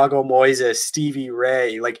Thiago Moises, Stevie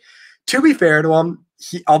Ray. Like, to be fair to him,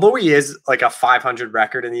 although he is like a 500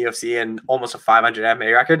 record in the UFC and almost a 500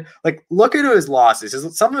 MMA record, like, look at his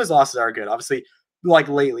losses. Some of his losses are good. Obviously, like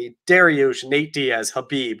lately, Dariush, Nate Diaz,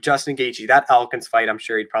 Habib, Justin Gaethje, that Elkins fight, I'm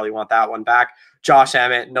sure he'd probably want that one back. Josh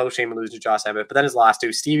Emmett, no shame in losing to Josh Emmett. But then his last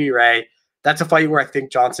two, Stevie Ray, that's a fight where I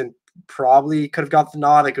think Johnson probably could have got the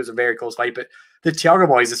nod. Like, it was a very close fight. But the Thiago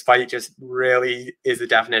Moises fight just really is the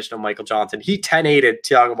definition of Michael Johnson. He 10-8'd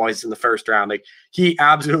Thiago Moises in the first round. Like, he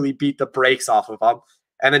absolutely beat the brakes off of him.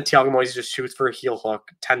 And then Thiago Moises just shoots for a heel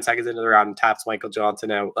hook 10 seconds into the round and taps Michael Johnson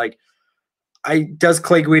out. Like, does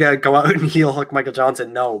Clay Guida go out and heel hook Michael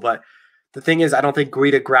Johnson? No, but the thing is, I don't think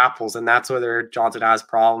Guida grapples, and that's whether Johnson has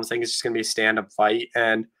problems. I think it's just going to be a stand-up fight,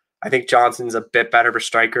 and I think Johnson's a bit better of a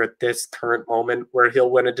striker at this current moment where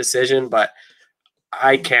he'll win a decision, but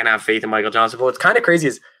I can't have faith in Michael Johnson. But what's kind of crazy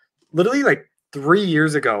is literally like 3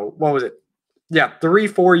 years ago, what was it? Yeah,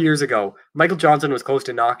 4 years ago, Michael Johnson was close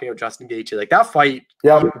to knocking out Justin Gaethje. Like, that fight,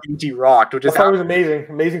 Gaethje rocked. That fight was amazing.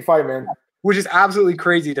 Amazing fight, man. Which is absolutely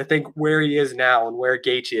crazy to think where he is now and where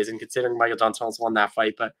Gaethje is, and considering Michael Johnson also won that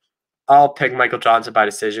fight. But I'll pick Michael Johnson by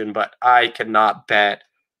decision, but I cannot bet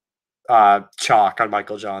chalk on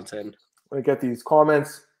Michael Johnson. I'm going to get these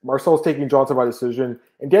comments. Marcel's taking Johnson by decision.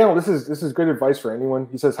 And Daniel, this is good advice for anyone.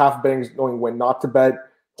 He says half betting is knowing when not to bet.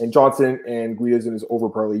 And Johnson and Guida's in his over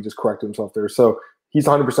parlay. He just corrected himself there. So he's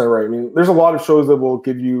 100% right. I mean, there's a lot of shows that will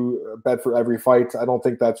give you a bet for every fight. I don't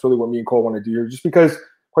think that's really what me and Cole want to do here, just because,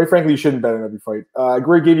 quite frankly, you shouldn't bet on every fight.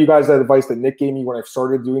 Greg gave you guys that advice that Nick gave me when I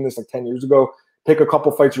started doing this like 10 years ago. Pick a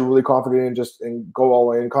couple fights you're really confident in, and go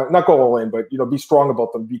all in. Not go all in, but be strong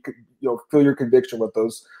about them. Feel your conviction with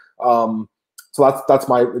those. So that's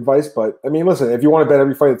my advice. But I mean, listen, if you want to bet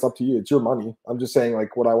every fight, it's up to you. It's your money. I'm just saying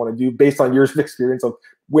like what I want to do based on years of experience of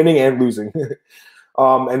winning and losing.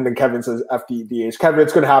 And then Kevin says FDH. Kevin,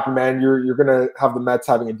 it's going to happen, man. You're going to have the Mets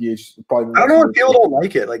having a DH. Probably. I don't know if people don't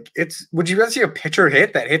like it. Like, would you rather see a pitcher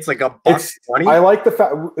hit that hits like a $120? I like the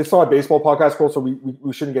fact it's not a baseball podcast, so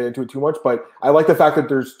we shouldn't get into it too much. But I like the fact that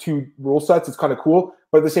there's two rule sets. It's kind of cool.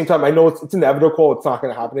 But at the same time, I know it's inevitable. It's not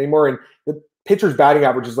going to happen anymore. And the pitcher's batting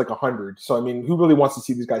average is like 100. So I mean, who really wants to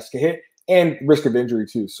see these guys get hit and risk of injury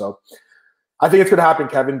too? So I think it's going to happen,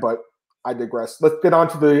 Kevin. But I digress. Let's get on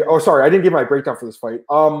to the – oh, sorry. I didn't give my breakdown for this fight.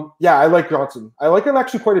 Yeah, I like Johnson. I like him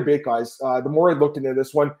actually quite a bit, guys. The more I looked into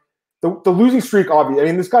this one, the losing streak, obviously. I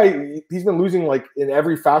mean, this guy, he's been losing like in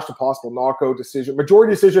every fashion possible. Knockout, decision,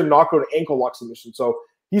 majority decision, knockout, ankle lock submission. So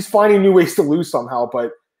he's finding new ways to lose somehow.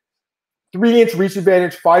 But 3-inch reach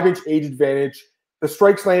advantage, 5-inch age advantage. The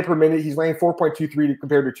strikes landed per minute, he's landing 4.23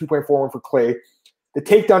 compared to 2.41 for Clay. The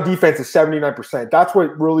takedown defense is 79%. That's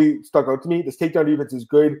what really stuck out to me. This takedown defense is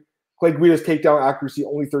good. Clay Guida's takedown accuracy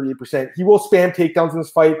only 38%. He will spam takedowns in this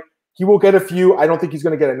fight. He will get a few. I don't think he's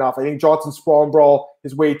going to get enough. I think Johnson sprawl and brawl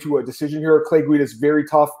his way to a decision here. Clay Guida is very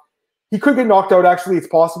tough. He could get knocked out, actually. It's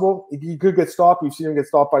possible. He could get stopped. We've seen him get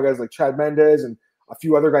stopped by guys like Chad Mendez, and a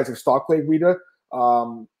few other guys have stopped Clay Guida.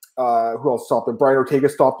 Who else stopped him? Brian Ortega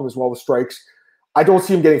stopped him as well with strikes. I don't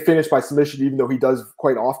see him getting finished by submission, even though he does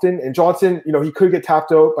quite often. And Johnson, he could get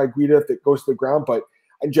tapped out by Guida if it goes to the ground, but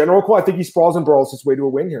in general, Cole, I think he sprawls and brawls his way to a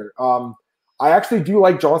win here. I actually do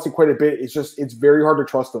like Johnson quite a bit. It's very hard to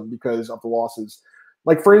trust him because of the losses.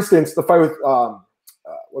 Like, for instance, the fight with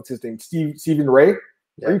what's his name, Stephen Ray.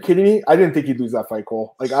 Yeah. Are you kidding me? I didn't think he'd lose that fight,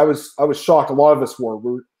 Cole. Like, I was shocked. A lot of us were,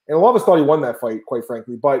 and a lot of us thought he won that fight, quite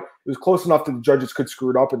frankly. But it was close enough that the judges could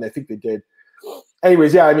screw it up, and I think they did.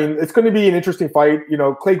 Anyways, yeah, I mean, it's going to be an interesting fight.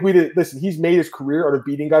 Clay Guida, listen, he's made his career out of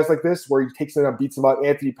beating guys like this, where he takes them out, beats them up.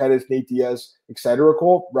 Anthony Pettis, Nate Diaz, etc.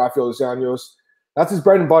 Cole, Rafael Zanos. That's his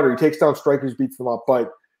bread and butter. He takes down strikers, beats them up.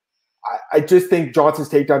 But I just think Johnson's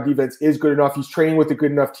takedown defense is good enough. He's training with a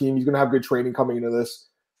good enough team. He's going to have good training coming into this.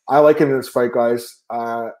 I like him in this fight, guys.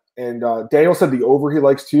 And Daniel said the over he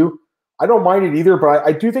likes too. I don't mind it either, but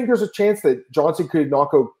I do think there's a chance that Johnson could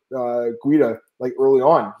knock out Guida like early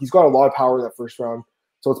on. He's got a lot of power in that first round,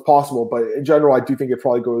 so it's possible. But in general, I do think it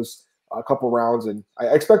probably goes a couple rounds, and I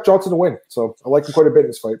expect Johnson to win. So I like him quite a bit in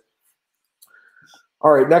this fight.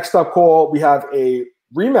 All right, next up, Cole, we have a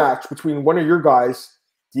rematch between one of your guys,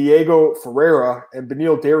 Diego Ferreira, and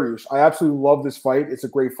Beneil Dariush. I absolutely love this fight. It's a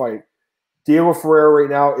great fight. Diego Ferreira right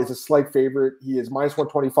now is a slight favorite. He is minus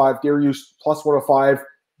 125. Dariush plus 105.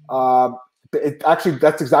 Actually,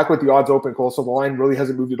 that's exactly what the odds open, Cole. So the line really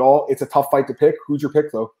hasn't moved at all. It's a tough fight to pick. Who's your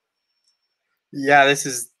pick, though? Yeah, this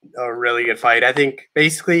is a really good fight. I think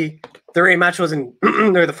basically the rematch was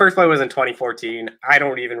or the first fight was in 2014. I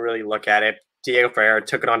don't even really look at it. Diego Ferreira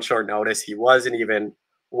took it on short notice. He wasn't even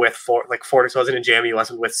with Fortis wasn't in gym. He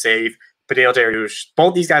wasn't with Save. Beneil, Dariush.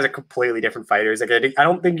 Both these guys are completely different fighters. Like, I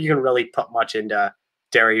don't think you can really put much into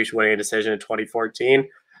Dariush winning a decision in 2014.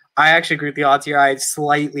 I actually agree with the odds here. I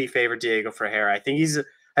slightly favor Diego Ferreira. I think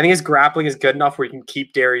his grappling is good enough where he can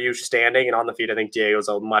keep Dariush standing, and on the feet, I think Diego's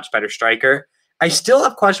a much better striker. I still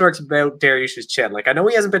have question marks about Dariush's chin. Like, I know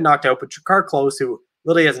he hasn't been knocked out, but Jakar Close, who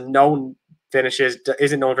literally has no finishes,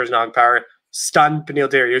 isn't known for his knock power, stunned Beneil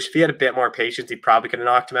Dariush. If he had a bit more patience, he probably could have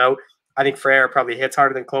knocked him out. I think Ferreira probably hits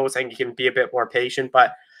harder than Close. I think he can be a bit more patient,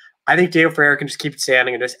 but I think Diego Ferreira can just keep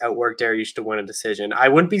standing and just outwork Dariush to win a decision. I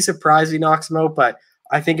wouldn't be surprised if he knocks him out, but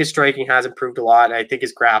I think his striking has improved a lot, and I think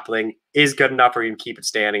his grappling is good enough where he can keep it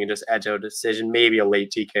standing and just edge out a decision, maybe a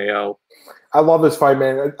late TKO. I love this fight,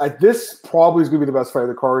 man. This probably is going to be the best fight of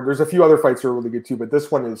the card. There's a few other fights that are really good too, but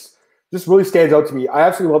this one is just really stands out to me. I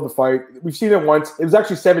absolutely love the fight. We've seen it once. It was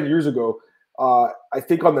actually 7 years ago. I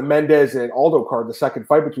think on the Mendez and Aldo card, the second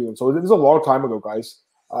fight between them. So it was a long time ago, guys.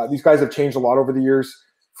 These guys have changed a lot over the years.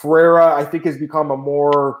 Ferreira, I think, has become a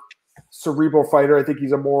more cerebral fighter. I think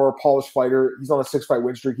he's a more polished fighter. He's on a 6-fight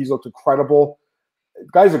win streak. He's looked incredible. The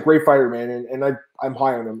guy's a great fighter, man, and I'm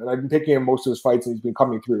high on him. And I've been picking him most of his fights, and he's been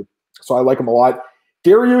coming through. So I like him a lot.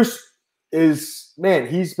 Dariush is, man,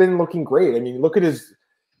 he's been looking great. I mean, look at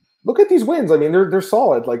these wins. I mean, they're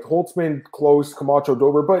solid. Like Holtzman, Close, Camacho,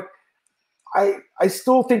 Dober. But I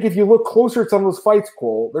still think if you look closer at some of those fights,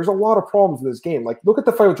 Cole, there's a lot of problems in this game. Like, look at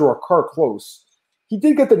the fight with Jakar Close. He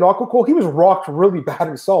did get the knockout, Cole. He was rocked really bad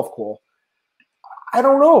himself, Cole. I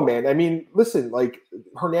don't know, man. I mean, listen, like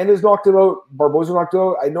Hernandez knocked him out. Barboza knocked him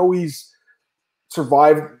out. I know he's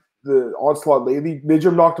survived the onslaught lately.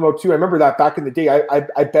 Nijum knocked him out too. I remember that back in the day.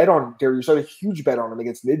 I bet on Dariush. I had a huge bet on him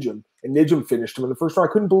against Nijum, and Nijum finished him in the first round.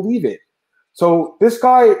 I couldn't believe it. So this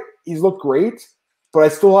guy, he's looked great, but I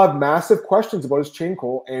still have massive questions about his chin,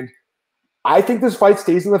 Cole. And I think this fight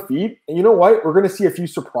stays on the feet. And you know what? We're going to see a few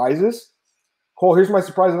surprises. Cole, here's my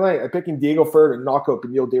surprise tonight. I'm picking Diego Ferreira to knock out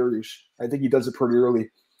Beneil Dariush. I think he does it pretty early.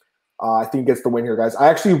 I think he gets the win here, guys. I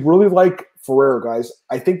actually really like Ferreira, guys.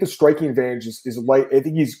 I think the striking advantage is light. I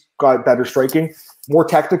think he's got better striking, more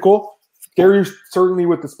technical. Dariush, certainly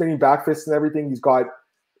with the spinning back fists and everything, he's got,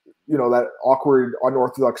 you know, that awkward,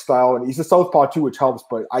 unorthodox style. And he's a southpaw too, which helps.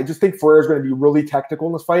 But I just think Ferreira's going to be really technical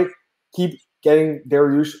in this fight. Keep getting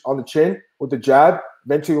Dariush on the chin with the jab,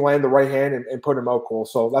 eventually land the right hand and put him out, Cole.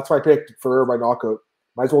 So that's why I picked Ferreira by knockout.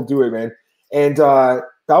 Might as well do it, man. And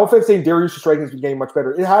Battlefed saying Dariush's striking has been getting much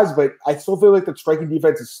better. It has, but I still feel like the striking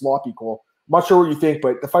defense is sloppy, Cole. I'm not sure what you think,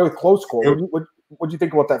 but the fight with Close, Cole, what do you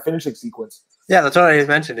think about that finishing sequence? Yeah, that's what I just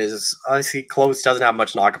mentioned is obviously Close doesn't have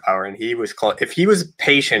much knockout power, and he was close. If he was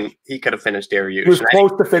patient, he could have finished Dariush. He was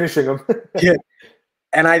close to finishing him. Yeah.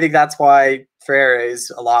 And I think that's why Ferreira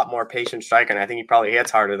is a lot more patient striker, and I think he probably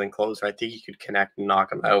hits harder than Close. I think he could connect and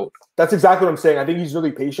knock him out. That's exactly what I'm saying. I think he's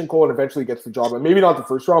really patient, Cole, and eventually gets the job. And maybe not the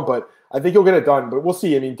first round, but I think he'll get it done. But we'll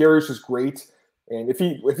see. I mean, Dariush is great, and if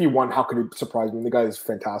he won, how could it surprise me? The guy is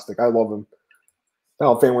fantastic. I love him.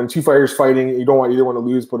 Now, when two fighters fighting, you don't want either one to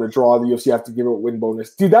lose, but a draw, the UFC have to give it a win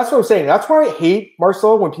bonus. Dude, that's what I'm saying. That's why I hate,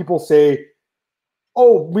 Marcel, when people say,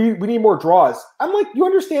 oh, we need more draws. I'm like, you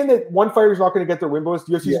understand that one fighter's not going to get their win bonus.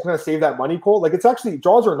 The UFC is going to save that money, Cole. Like, it's actually,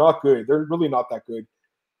 draws are not good. They're really not that good.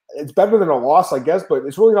 It's better than a loss, I guess, but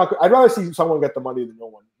it's really not good. I'd rather see someone get the money than no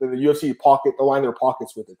one, than the UFC line their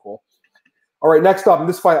pockets with it, Cole. All right, next up in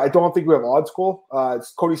this fight, I don't think we have odds, Cole.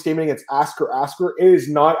 It's Cody Stamann against Asker. It is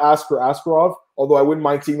not Asker Askarov, although I wouldn't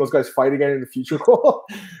mind seeing those guys fight again in the future, Cole.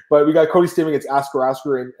 But we got Cody Stamann against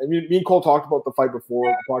Asker. And me and Cole talked about the fight before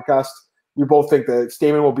the podcast. We both think that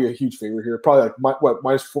Stamann will be a huge favorite here. Probably like,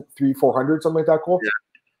 minus 300-400, something like that, Cole?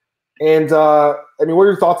 Yeah. And, I mean, what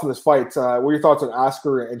are your thoughts on this fight? What are your thoughts on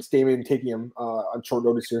Asker and Stamann taking him on short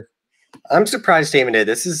notice here? I'm surprised Stamann did.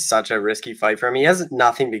 This is such a risky fight for him. He has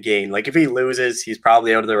nothing to gain. Like, if he loses, he's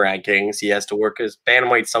probably out of the rankings. He has to work his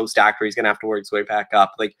bantamweight's so stacked where he's going to have to work his way back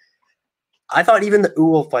up. Like, I thought even the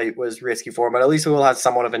Uhl fight was risky for him, but at least Uhl has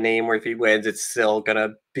somewhat of a name where if he wins, it's still going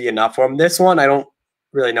to be enough for him. This one, I don't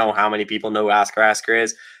really know how many people know Asker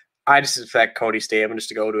is. I just expect Cody Stamann just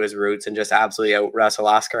to go to his roots and just absolutely out-wrestle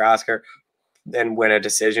Asker and win a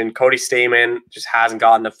decision. Cody Stamann just hasn't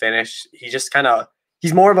gotten a finish.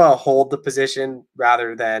 He's more of a hold the position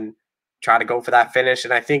rather than try to go for that finish.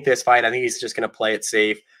 And I think this fight, I think he's just going to play it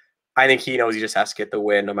safe. I think he knows he just has to get the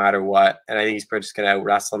win no matter what. And I think he's just going to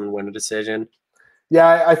out-wrestle him and win a decision.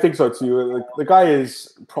 Yeah, I think so too. The guy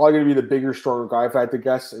is probably going to be the bigger, stronger guy, if I had to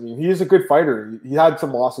guess. I mean, he is a good fighter. He had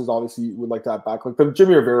some losses, obviously, you would like that back. Like the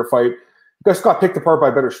Jimmy Rivera fight, you guys got picked apart by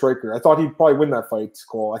a better striker. I thought he'd probably win that fight,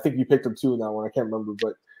 Cole. I think you picked him too in that one. I can't remember.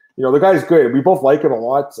 But, you know, the guy's good. We both like him a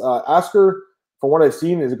lot. Asker, from what I've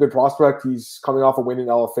seen, is a good prospect. He's coming off a win in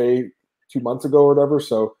LFA. 2 months ago or whatever.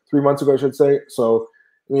 So 3 months ago, I should say. So,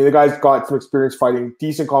 I mean, the guy's got some experience fighting,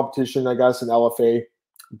 decent competition, I guess, in LFA.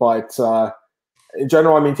 But in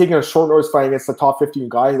general, I mean, taking a short notice fight against the top 15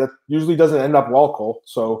 guy, that usually doesn't end up well, Cole.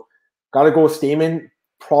 So, got to go with Stamen,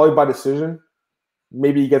 probably by decision.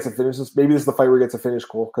 Maybe he gets a finish. Maybe this is the fight where he gets a finish,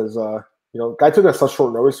 Cole, because, guy took it at such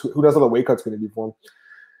short notice. Who knows how the weight cut's going to be for him?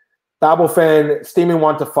 Babelfan, Stamen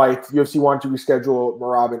wanted to fight. UFC wanted to reschedule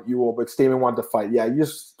Merab and Ewell, but Stamen wanted to fight. Yeah,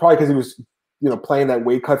 just probably because he was, playing that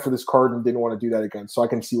weight cut for this card and didn't want to do that again. So I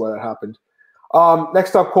can see why that happened.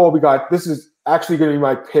 Next up, Cole, this is actually going to be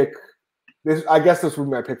my pick. I guess this would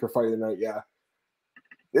be my pick for fight of the night. Yeah,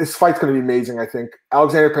 this fight's going to be amazing. I think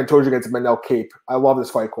Alexander Pantoja against Beneil Cape. I love this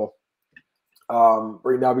fight, Cole.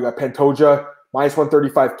 Right now we got Pantoja minus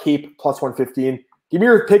 135, Cape plus 115. Give me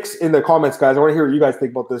your picks in the comments, guys. I want to hear what you guys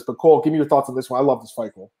think about this. But Cole, give me your thoughts on this one. I love this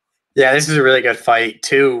fight, Cole. Yeah, this is a really good fight.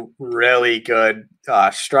 Two really good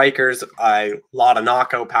strikers. A lot of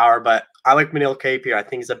knockout power, but I like Beneil Cape here. I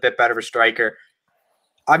think he's a bit better of a striker.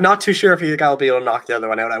 I'm not too sure if either guy will be able to knock the other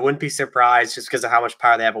one out. I wouldn't be surprised just because of how much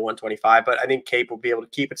power they have at 125, but I think Cape will be able to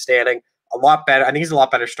keep it standing a lot better. I think he's a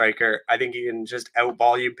lot better striker. I think he can just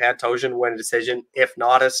out-volume Pantoja and win a decision, if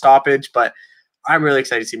not a stoppage, but I'm really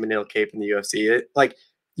excited to see Beneil Cape in the UFC.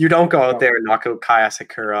 You don't go out there and knock out Kaya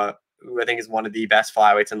Sakura, who I think is one of the best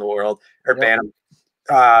flyweights in the world, or bantam.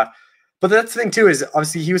 But that's the thing too, is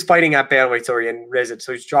obviously he was fighting at bantamweight, and Rizit,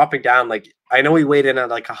 so he's dropping down. I know he weighed in at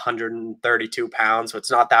 132 pounds, so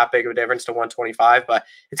it's not that big of a difference to 125. But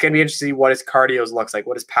it's gonna be interesting to see what his cardio looks like,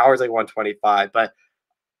 what his power is like 125. But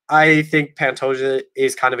I think Pantoja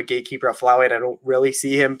is kind of a gatekeeper at flyweight. I don't really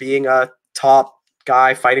see him being a top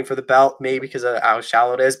guy fighting for the belt, maybe because of how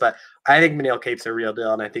shallow it is, but I think Beneil Cape's a real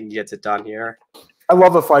deal, and I think he gets it done here. I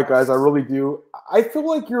love the fight, guys. I really do. I feel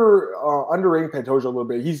like you're underrating Pantoja a little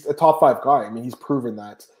bit. He's a top 5 guy. I mean, he's proven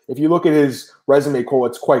that. If you look at his resume, Cole,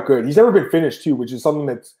 it's quite good. He's never been finished, too, which is something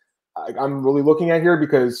that I'm really looking at here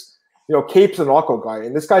because, Cape's a knockout guy,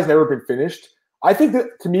 and this guy's never been finished. I think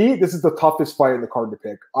that, to me, this is the toughest fight in the card to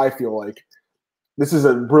pick. I feel like this is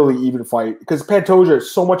a really even fight because Pantoja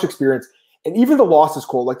has so much experience. And even the losses,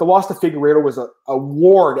 Cole, the loss to Figueiredo was a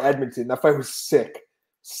war in Edmonton. That fight was sick.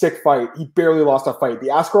 Sick fight. He barely lost that fight. The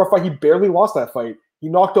Askarov fight, he barely lost that fight. He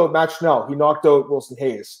knocked out Matt Schnell. He knocked out Wilson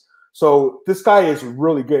Hayes. So this guy is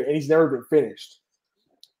really good, and he's never been finished.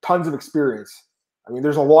 Tons of experience. I mean,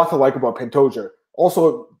 there's a lot to like about Pantoja.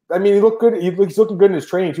 Also, I mean, he looked good. He's looking good in his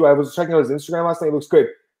training, too. I was checking out his Instagram last night. He looks good.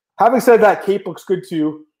 Having said that, Cape looks good,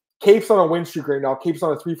 too. Cape's on a win streak right now. Cape's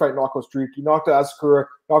on a 3-fight knockout streak. He knocked out Asakura,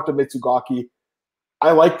 knocked out Mitsugaki.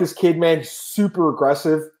 I like this kid, man. He's super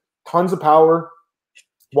aggressive. Tons of power.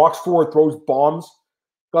 Walks forward, throws bombs.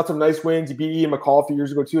 Got some nice wins. He beat Ian McCall a few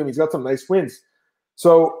years ago, too, and he's got some nice wins.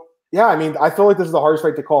 So, yeah, I mean, I feel like this is the hardest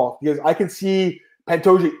fight to call because I can see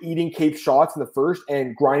Pantoja eating Cape shots in the first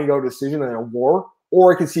and grinding out a decision in a war,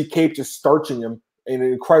 or I can see Cape just starching him in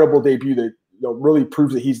an incredible debut that really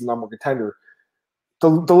proves that he's the number one contender. The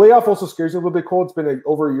layoff also scares me a little bit, Cole. It's been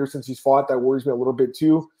over a year since he's fought. That worries me a little bit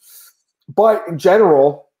too. But in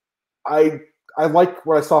general, I like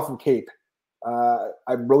what I saw from Cape.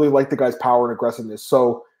 I really like the guy's power and aggressiveness.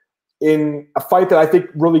 So in a fight that I think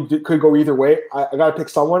really could go either way, I got to pick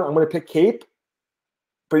someone. I'm going to pick Cape.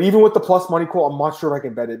 But even with the plus money, Cole, I'm not sure if I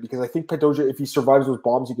can bet it because I think Pantoja, if he survives those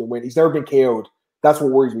bombs, he can win. He's never been KO'd. That's what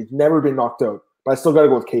worries me. He's never been knocked out. But I still got to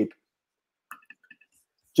go with Cape.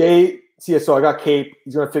 So I got Cape.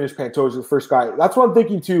 He's going to finish Pantoja, the first guy. That's what I'm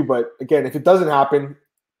thinking too. But again, if it doesn't happen,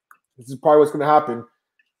 this is probably what's going to happen.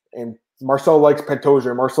 And Marcel likes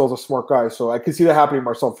Pantoja. Marcel's a smart guy. So I can see that happening,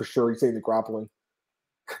 Marcel, for sure. He's saying the grappling.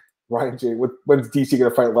 Ryan J, when's DC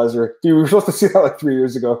going to fight Lesnar? Dude, we were supposed to see that 3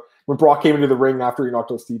 years ago when Brock came into the ring after he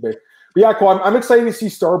knocked out Steve Bay. But yeah, Cole, I'm excited to see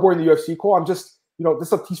Starboy in the UFC, Cole. I'm just,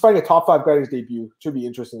 he's fighting a top 5 guy in his debut. Should be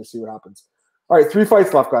interesting to see what happens. All right, 3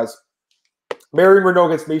 fights left, guys. Marion Renault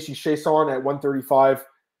against Macy Chiasson at 135.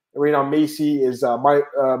 Right now, Macy is my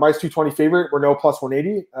 220 favorite. Renault plus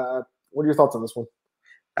 180. What are your thoughts on this one?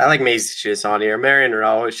 I like Macy Chiasson here. Marion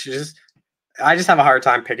Renault, I just have a hard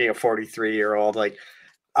time picking a 43-year-old.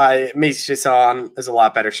 Macy Chiasson is a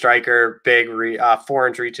lot better striker, big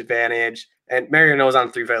 4-inch reach advantage. And Marion Renault's on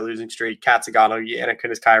a 3-fight losing streak. Kat Zagano, Yana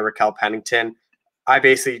Kunitskaya, Raquel Pennington. I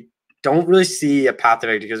basically don't really see a path to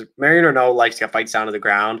victory because Marion Renault likes to get fights down to the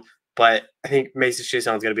ground. But I think Macy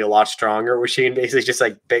Chiasson is going to be a lot stronger, where she can basically just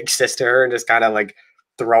big sister her and just kind of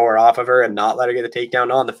throw her off of her and not let her get a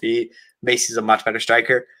takedown on the feet. Macy's a much better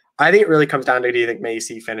striker. I think it really comes down to, do you think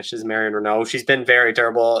Macy finishes Marion Renault? She's been very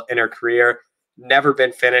terrible in her career, never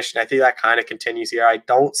been finished, and I think that kind of continues here. I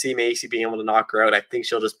don't see Macy being able to knock her out. I think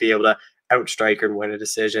she'll just be able to outstrike her and win a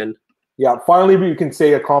decision. Yeah, finally we can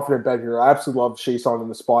say a confident bet here. I absolutely love Chiasson in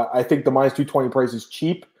the spot. I think the minus 220 price is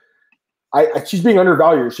cheap. She's being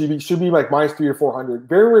undervalued. She should be like minus 300 to 400.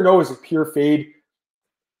 Barry Renault is a pure fade.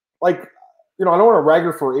 Like, I don't want to rag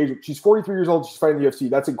her for her age. She's 43 years old. She's fighting the UFC.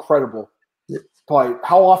 That's incredible. But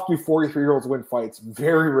how often do 43-year-olds win fights?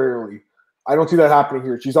 Very rarely. I don't see that happening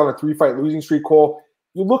here. She's on a 3-fight losing streak, Cole.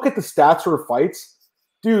 You look at the stats for her fights,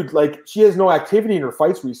 dude, like she has no activity in her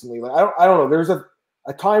fights recently. Like I don't know. There's a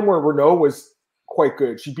time where Renault was quite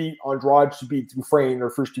good. She beat Andrade. She beat Dufresne in her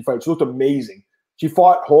first 2 fights. She looked amazing. She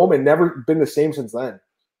fought home and never been the same since then.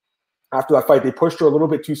 After that fight, they pushed her a little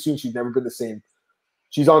bit too soon. She's never been the same.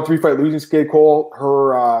 She's on 3-fight losing skid, Cole.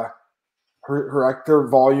 Her actor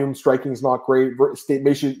volume striking is not great.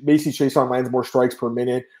 Macy Chiasson lands more strikes per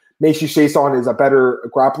minute. Macy Chiasson is a better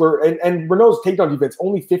grappler. And Renault's takedown defense,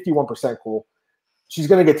 only 51%, Cole. She's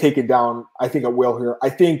going to get taken down, I think, at will here. I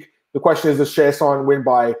think the question is, does Chiasson win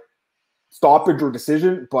by stoppage or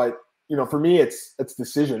decision? But, for me, it's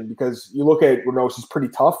decision because you look at Renault, she's pretty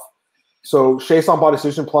tough. So Chiasson by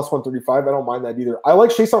decision plus 135. I don't mind that either. I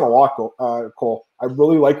like Chiasson a lot, Cole. I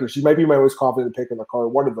really like her. She might be my most confident pick in the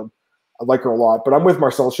card, one of them. I like her a lot. But I'm with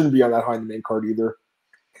Marcel. Shouldn't be on that high in the main card either.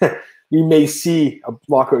 You may see a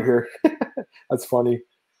lockout here. That's funny.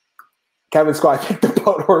 Kevin Scott picked the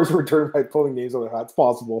Bout Horse return by pulling names on their hat. It's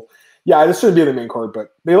possible. Yeah, this shouldn't be in the main card, but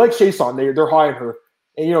they like Chiasson. They're high on her.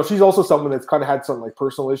 And, she's also someone that's kind of had some, like,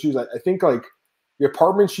 personal issues. I think, like, the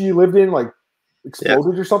apartment she lived in, like,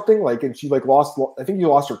 exploded or something. Like, and she, like, I think you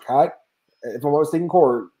lost her cat, if I'm not mistaken,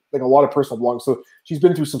 or, like, a lot of personal belongings. So she's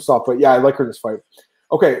been through some stuff. But, yeah, I like her in this fight.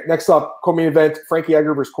 Okay, next up, co-main event, Frankie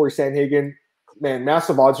Edgar versus Cory Sandhagen. Man,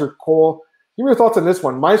 massive odds here, Cole. Give me your thoughts on this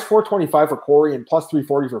one. Minus 425 for Cory and plus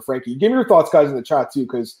 340 for Frankie. Give me your thoughts, guys, in the chat, too,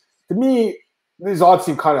 because to me, these odds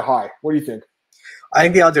seem kind of high. What do you think? I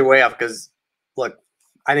think the odds are way up because, look,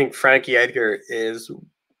 I think Frankie Edgar is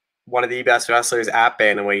one of the best wrestlers at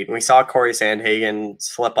bantamweight. And we saw Cory Sandhagen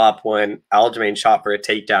slip up when Aljamain shot for a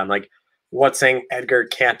takedown. Like, what's saying Edgar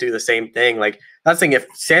can't do the same thing? Like, that's the thing. If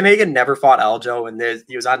Sandhagen never fought Aljo and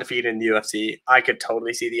he was undefeated in the UFC, I could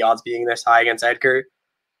totally see the odds being this high against Edgar.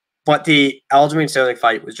 But the Aljamain Sterling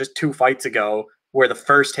fight was just 2 fights ago where the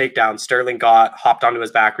first takedown, Sterling hopped onto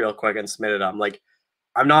his back real quick and submitted him. Like,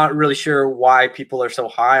 I'm not really sure why people are so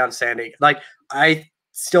high on Sandhagen. Like, I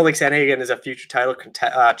still think Sandhagen is a future title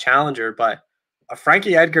challenger, but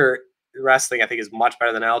Frankie Edgar wrestling, I think, is much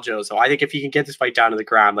better than Aljo. So I think if he can get this fight down to the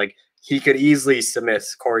ground, like, he could easily submit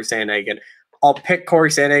Cory Sandhagen. I'll pick Cory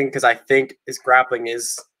Sandhagen because I think his grappling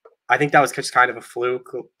I think that was just kind of a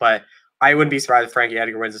fluke, but I wouldn't be surprised if Frankie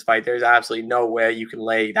Edgar wins this fight. There's absolutely no way you can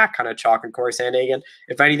lay that kind of chalk on Cory Sandhagen.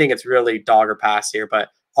 If anything, it's really dog or pass here, but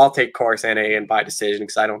I'll take Cory Sandhagen by decision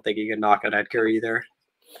because I don't think he can knock out Edgar either.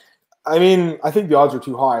 I mean, I think the odds are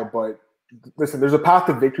too high, but listen, there's a path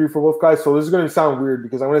to victory for both guys, so this is going to sound weird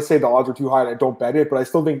because I'm going to say the odds are too high and I don't bet it, but I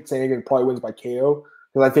still think Sandhagen probably wins by KO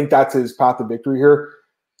because I think that's his path to victory here.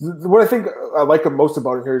 What I think I like most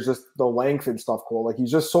about him here is just the length and stuff, Cole. Like, he's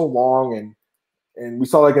just so long, and we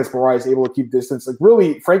saw that against Moraes, able to keep distance. Like,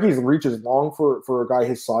 really, Frankie's reach is long for a guy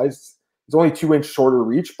his size. He's only 2 inch shorter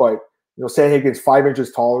reach, but Sandhagen's 5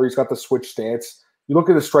 inches taller. He's got the switch stance. You look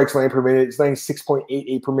at the strikes land per minute, he's landing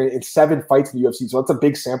 6.88 per minute in 7 fights in the UFC. So that's a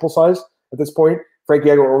big sample size at this point. Frankie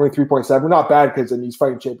Edgar only 3.7. Not bad because he's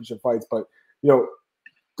fighting championship fights. But,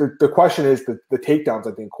 the question is the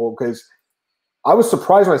takedowns, I think, Cole, because I was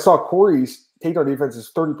surprised when I saw Cory's takedown defense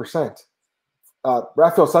is 30%.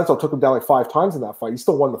 Rafael Santos took him down like 5 times in that fight. He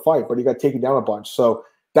still won the fight, but he got taken down a bunch. So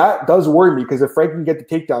that does worry me because if Frankie can get the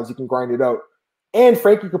takedowns, he can grind it out. And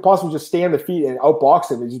Frankie could possibly just stay on the feet and outbox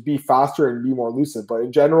him and just be faster and be more elusive. But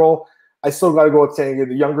in general, I still got to go with Sandhagen,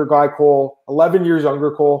 the younger guy, Cole. 11 years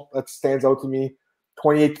younger, Cole. That stands out to me.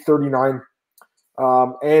 28 to 39.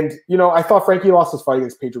 And I thought Frankie lost his fight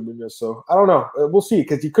against Pedro Munoz. So I don't know. We'll see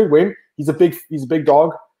because he could win. He's a big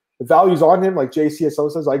dog. The value's on him, like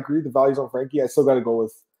JCSO says. I agree. The value's on Frankie. I still got to go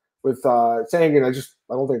with Sandhagen.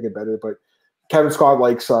 I don't think I get better. But Kevin Scott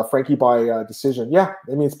likes Frankie by decision. Yeah,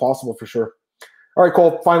 I mean, it's possible for sure. All right,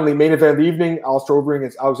 Cole, finally, main event of the evening, Alistair Overeem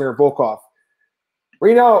against Alexander Volkov.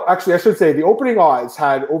 Right now, actually, I should say the opening odds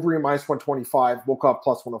had Overeem minus 125, Volkov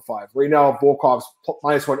plus 105. Right now, Volkov's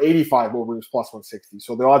minus 185, Overeem's plus 160.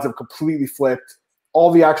 So the odds have completely flipped.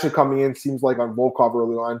 All the action coming in seems like on Volkov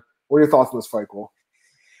early on. What are your thoughts on this fight, Cole?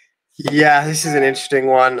 Yeah, this is an interesting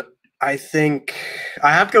one. I think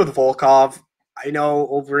I have to go with Volkov. I know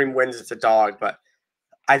Overeem wins, it's a dog, but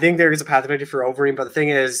I think there is a path to victory for Overeem. But the thing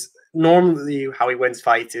is, normally how he wins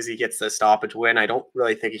fights is he gets the stoppage win. I don't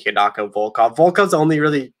really think he can knock out Volkov. Volkov's only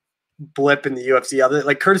really blip in the UFC.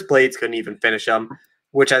 Like Curtis Blades couldn't even finish him.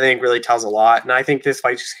 which I think really tells a lot. And I think this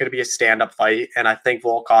fight's just going to be a stand-up fight, and I think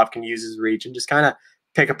Volkov can use his reach and just kind of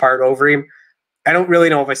pick apart Overeem. I don't really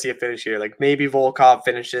know if I see a finish here. Like, maybe Volkov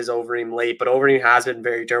finishes Overeem late, but Overeem has been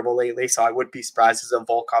very durable lately, so I would be surprised as a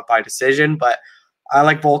Volkov by decision. But I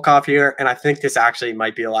like Volkov here, and I think this actually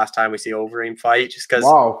might be the last time we see Overeem fight, just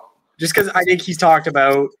because I think he's talked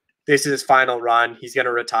about this is his final run. He's going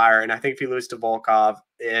to retire, and I think if he loses to Volkov,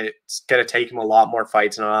 it's going to take him a lot more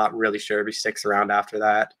fights, and I'm not really sure if he sticks around after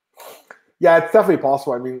that. Yeah, it's definitely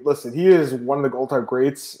possible. I mean, listen, he is one of the all-time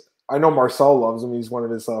greats. I know Marcel loves him. He's one of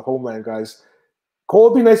his homeland guys. Cole,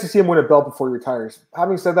 it'd be nice to see him win a belt before he retires.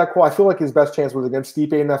 Having said that, Cole, I feel like his best chance was against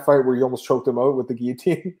Stipe in that fight where he almost choked him out with the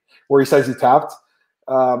guillotine, where he says he tapped.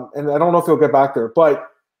 And I don't know if he'll get back there. But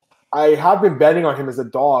I have been betting on him as a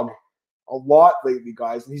dog a lot lately,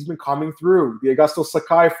 guys. And he's been coming through. The Augusto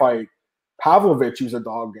Sakai fight. Pavlovich, he was a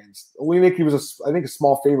dog against. Olenek, he was, I think, a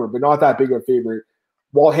small favorite, but not that big of a favorite.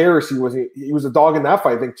 Walt Harris, he was a dog in that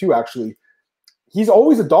fight, I think, too, actually. He's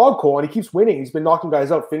always a dog, Cole, and he keeps winning. He's been knocking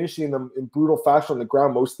guys out, finishing them in brutal fashion on the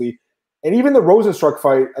ground mostly. And even the Rosenstruck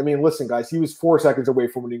fight, I mean, listen, guys, he was 4 seconds away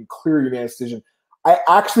from winning clear unanimous decision. I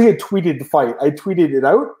actually had tweeted the fight. I tweeted it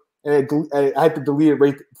out, and I had to delete it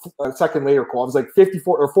right a second later, Cole. I was like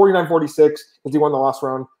 54 or 49-46 because he won the last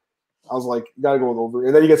round. I was like, you got to go over.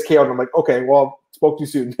 And then he gets KO'd, and I'm like, okay, well, spoke too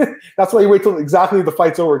soon. That's why you wait till exactly the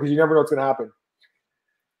fight's over because you never know what's going to happen.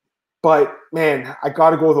 But, man, I got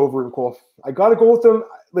to go with Overeem, Cole. I got to go with him.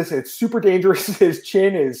 Listen, it's super dangerous. His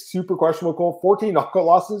chin is super questionable, Cole. 14 knockout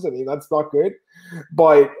losses. I mean, that's not good.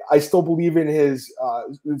 But I still believe in his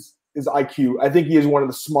IQ. I think he is one of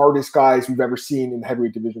the smartest guys we've ever seen in the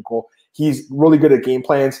heavyweight division, Cole. He's really good at game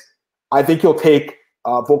plans. I think he'll take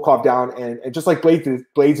Volkov down. And just like Blades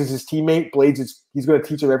is his teammate, he's going to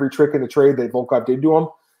teach him every trick in the trade that Volkov did to him.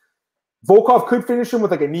 Volkov could finish him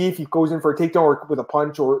with like a knee if he goes in for a takedown or with a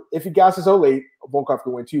punch, or if he gasses out late, Volkov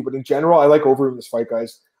can win too. But in general, I like Overeem in this fight,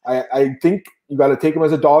 guys. I think you got to take him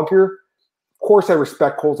as a dog here. Of course, I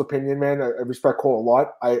respect Cole's opinion, man. I respect Cole a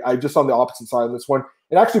lot. I just on the opposite side on this one.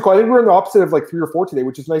 And actually, Cole, I think we're on the opposite of like 3 or 4 today,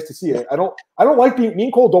 which is nice to see. I don't like being, me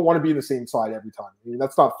and Cole don't want to be in the same side every time. I mean,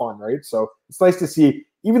 that's not fun, right? So it's nice to see,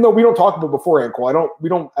 even though we don't talk about beforehand, Cole, we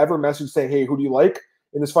don't ever message saying, hey, who do you like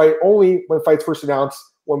in this fight? Only when fights first announced,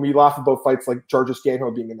 when we laugh about fights like Georgia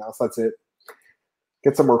Scanhill being announced. That's it.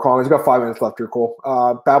 Get some more comments. We've got 5 minutes left here, Cole.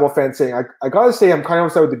 Babel fan saying, I got to say, I'm kind of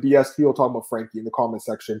upset with the BS people talking about Frankie in the comment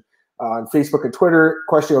section on Facebook and Twitter,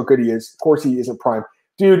 questioning how good he is. Of course, he isn't prime.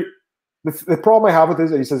 Dude, the problem I have with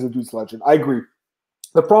this, he says the dude's legend. I agree.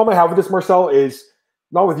 The problem I have with this, Marcel, is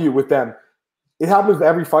not with you, with them. It happens with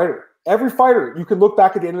every fighter. Every fighter, you can look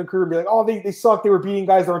back at the end of the career and be like, oh, they suck. They were beating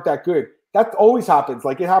guys that aren't that good. That always happens.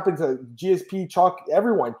 Like, it happened to GSP, Chuck,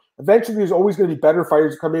 everyone. Eventually, there's always going to be better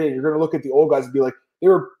fighters come in, and you're going to look at the old guys and be like, they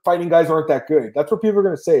were fighting guys that aren't that good. That's what people are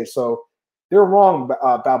going to say. So they're wrong,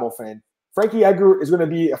 Babel fan. Frankie Edgar is going to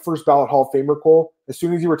be a first ballot Hall of Famer, Cole. As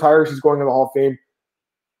soon as he retires, he's going to the Hall of Fame.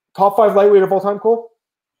 Top 5 lightweight of all time, Cole?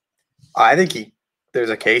 I think there's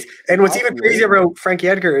a case. And what's even crazier about Frankie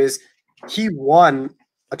Edgar is he won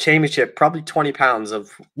a championship, probably 20 pounds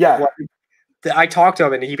of. Yeah. I talked to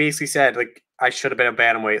him, and he basically said, like, I should have been a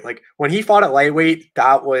bantamweight. Like, when he fought at lightweight,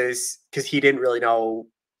 that was because he didn't really know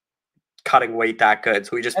cutting weight that good.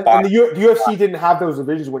 So he just bought. And the UFC didn't have those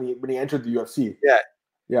divisions when he entered the UFC. Yeah.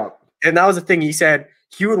 Yeah. And that was the thing. He said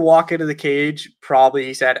he would walk into the cage probably,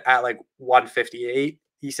 he said, at like 158.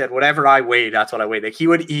 He said, whatever I weighed, that's what I weighed. Like, he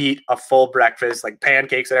would eat a full breakfast, like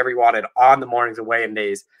pancakes, whatever he wanted, on the mornings and weigh-in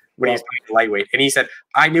days when he was fighting lightweight. And he said,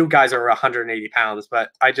 I knew guys were 180 pounds,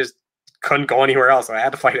 but I just couldn't go anywhere else. So I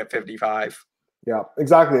had to fight at 55. Yeah,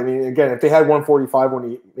 exactly. I mean, again, if they had 145 when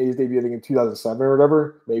he made his debut, I think in 2007 or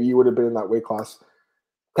whatever, maybe he would have been in that weight class.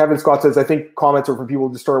 Kevin Scott says, I think comments are from people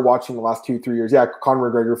who just started watching the last 2-3 years. Yeah,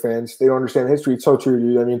 Conor McGregor fans, they don't understand the history. It's so true,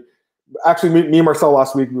 dude. I mean, actually, me and Marcel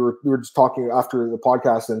last week, we were just talking after the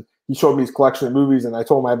podcast, and he showed me his collection of movies, and I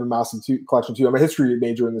told him I have a massive collection too. I'm a history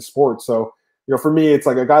major in this sport. So, you know, for me, it's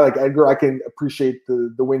like a guy like Edgar, I can appreciate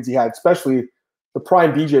the wins he had, especially the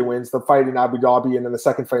prime BJ wins, the fight in Abu Dhabi, and then the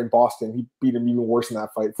second fight in Boston. He beat him even worse in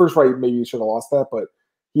that fight. First fight, maybe he should have lost that, but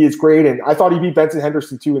he is great. And I thought he beat Benson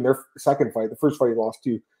Henderson too in their second fight. The first fight he lost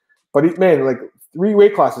too. But like 3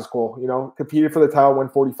 weight classes, Cole, you know, competed for the title,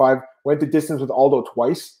 145, went the distance with Aldo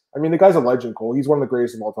twice. I mean, the guy's a legend, Cole. He's one of the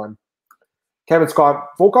greatest of all time. Kevin Scott,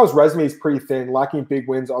 Volkov's resume is pretty thin, lacking big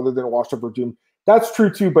wins other than a washed-up Verdum. That's true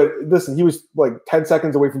too, but listen, he was like 10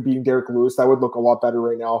 seconds away from beating Derek Lewis. That would look a lot better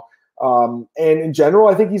right now. And in general,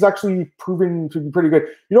 I think he's actually proven to be pretty good.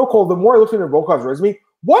 You know, Cole, the more I looked into Volkov's resume,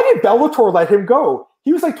 why did Bellator let him go?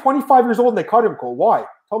 He was like 25 years old and they cut him, Cole. Why?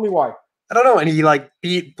 Tell me why. I don't know. And he like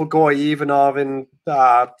beat Bogoy Ivanov in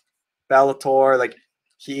Bellator. Like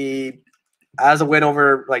he has a win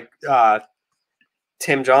over like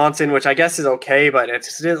Tim Johnson, which I guess is okay, but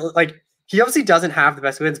it's still, like, he obviously doesn't have the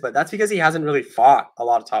best wins, but that's because he hasn't really fought a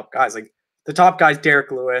lot of top guys. Like the top guys, Derek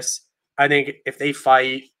Lewis. I think if they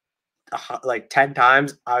fight like 10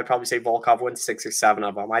 times, I would probably say Volkov wins 6 or 7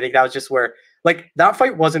 of them. I think that was just where, like, that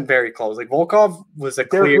fight wasn't very close. Like Volkov was a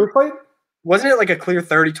clear fight. Wasn't it like a clear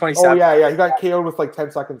 30-27? Oh yeah, he got KO'd with like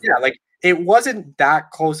 10 seconds. Yeah, like it wasn't that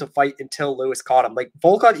close a fight until Lewis caught him. Like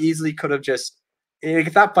Volkov easily could have just,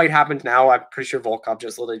 if that fight happens now, I'm pretty sure Volkov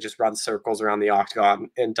just literally just runs circles around the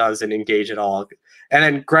octagon and doesn't engage at all. And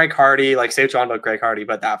then Greg Hardy, like, say what you want about Greg Hardy,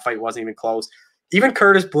 but that fight wasn't even close. Even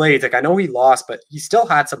Curtis Blades, like, I know he lost, but he still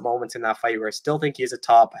had some moments in that fight where I still think he's a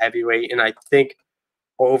top heavyweight. And I think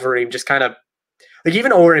Overeem just kind of, like,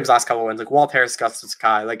 even Overeem's last couple wins, like Walt Harris, Augustus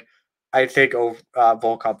Sakai, like, I think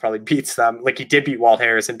Volkov probably beats them. Like, he did beat Walt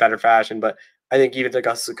Harris in better fashion, but I think even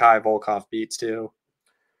Augustus Sakai, Volkov beats too.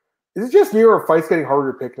 Is it just me or are fights getting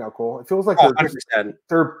harder to pick now, Cole? It feels like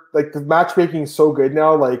they're like the matchmaking is so good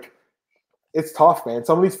now. Like, it's tough, man.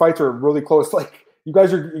 Some of these fights are really close. Like, you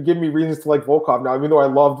guys are giving me reasons to like Volkov now, even though I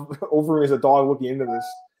loved Overeem as a dog looking into this.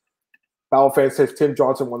 Battle fan says Tim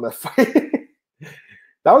Johnson won that fight.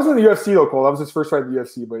 That was in the UFC though, Cole. That was his first fight in the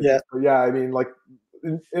UFC. But yeah, I mean,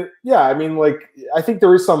 like, I think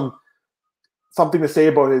there is something to say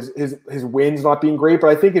about his wins not being great, but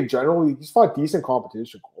I think in general he's fought decent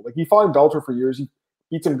competition. Like, he fought in Bellator for years. He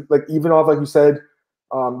beat some like Ivanov, like you said,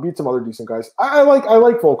 beat some other decent guys. I like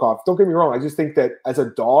Volkov. Don't get me wrong. I just think that as a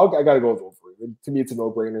dog, I gotta go with Overeem. To me, it's a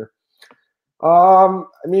no-brainer.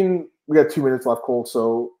 I mean, we got 2 minutes left, Cole.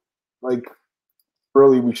 So, like,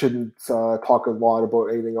 really, we shouldn't talk a lot about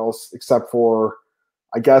anything else except for,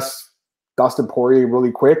 I guess, Dustin Poirier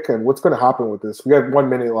really quick, and what's going to happen with this? We have 1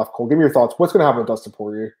 minute left, Cole. Give me your thoughts. What's going to happen with Dustin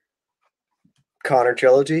Poirier? Conor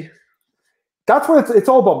trilogy? That's what it's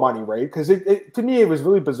all about money, right? Because to me, it was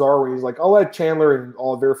really bizarre when he's like, I'll let Chandler and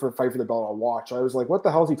Oliveira fight for the belt. I'll watch. I was like, what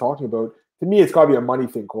the hell is he talking about? To me, it's got to be a money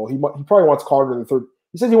thing, Cole. He probably wants Conor in the third.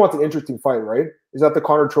 He says he wants an interesting fight, right? Is that the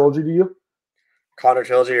Conor trilogy to you? Conor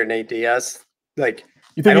trilogy or Nate Diaz? Like,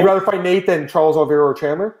 you think you'd rather fight Nate than Charles Oliveira or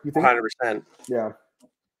Chandler? You think? 100%. Yeah.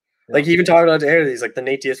 Like, even talking about these, like the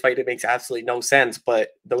Nate Diaz fight, it makes absolutely no sense, but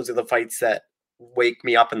those are the fights that wake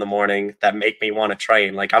me up in the morning, that make me want to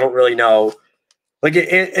train. Like, I don't really know. Like,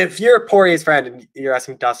 if you're Poirier's friend and you're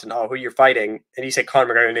asking Dustin, who you're fighting, and you say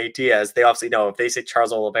Conor McGregor and Nate Diaz, they obviously know. If they say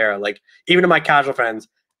Charles Oliveira, like, even to my casual friends,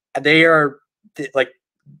 they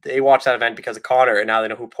watch that event because of Conor, and now they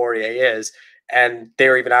know who Poirier is. And they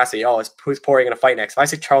were even asking, who's Poirier going to fight next? If I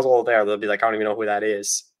say Charles Oliveira, they'll be like, I don't even know who that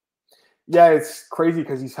is. Yeah, it's crazy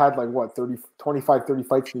because he's had like, 25, 30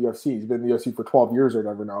 fights in the UFC. He's been in the UFC for 12 years or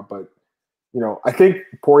whatever now. But, I think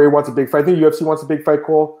Poirier wants a big fight. I think UFC wants a big fight,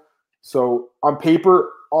 Cole. So on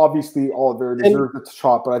paper, obviously Oliveira deserves the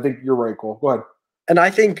shot, but I think you're right, Cole. Go ahead. And I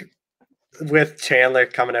think with Chandler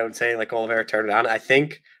coming out and saying like Oliveira turned it on, I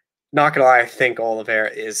think, not going to lie, I think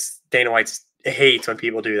Oliveira Dana White hates when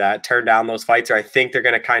people do that, turn down those fights, or I think they're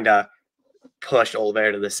going to kind of push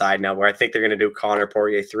Oliveira to the side now, where I think they're going to do Conor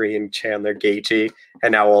Poirier 3 and Chandler Gaethje,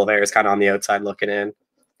 and now Oliveira's kind of on the outside looking in.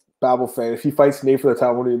 Babel fan, if he fights Nate for the title,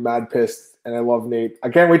 I'm going to be mad pissed, and I love Nate. I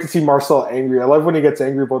can't wait to see Marcel angry. I love when he gets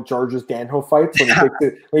angry about George's Danho fights,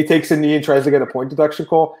 when he takes a knee and tries to get a point deduction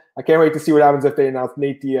call. I can't wait to see what happens if they announce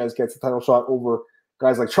Nate Diaz gets a title shot over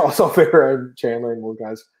guys like Charles Oliveira and Chandler and those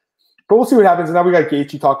guys. But we'll see what happens. And now we got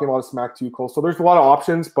Gaethje talking a lot of smack too, Cole. So there's a lot of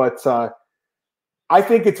options, but I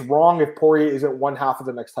think it's wrong if Poirier isn't one half of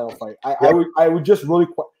the next title fight. I would just really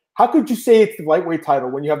 – how could you say it's the lightweight title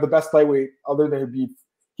when you have the best lightweight other than Habib?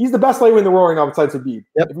 He's the best lightweight in the world right now besides Habib.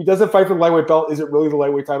 Yep. If he doesn't fight for the lightweight belt, is it really the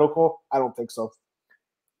lightweight title, Cole? I don't think so.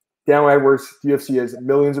 Daniel Edwards, UFC has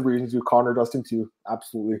millions of reasons to. Conor, Dustin too.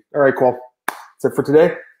 Absolutely. All right, Cole. That's it for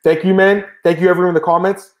today. Thank you, man. Thank you, everyone in the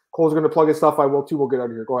comments. Cole's going to plug his stuff. I will too. We'll get out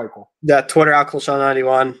of here. Go ahead, Cole. Yeah, Twitter at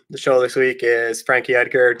ColeShelton91. The show this week is Frankie,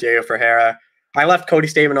 Edgar, Diego Ferreira. I left Cody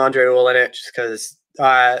Stamen and Andre Ewell in it just because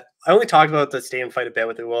I only talked about the Stamen fight a bit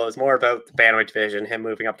with Ewell. It was more about the bantamweight division, him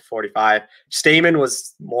moving up to 45. Stamen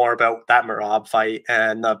was more about that Merab fight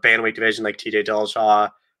and the bantamweight division, like TJ Dillashaw,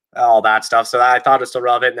 all that stuff. So I thought it was still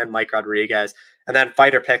relevant. And then Mike Rodriguez. And then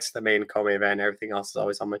fighter picks, the main co-main event. Everything else is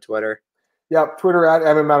always on my Twitter. Yeah, Twitter at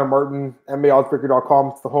MMAOB, MMAOddsbreaker.com.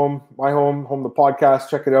 It's the home, my home of the podcast.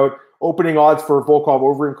 Check it out. Opening odds for Volkov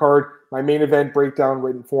Overeem card. My main event breakdown,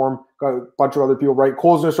 written form. Got a bunch of other people writing.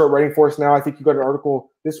 Cole's going to start writing for us now. I think you got an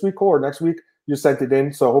article this week, Cole, or next week. You just sent it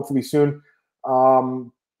in, so hopefully soon.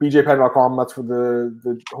 BJPen.com, that's where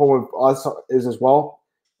the home of us is as well.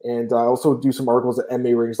 and I also do some articles at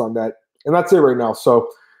MMARings.net. And that's it right now. So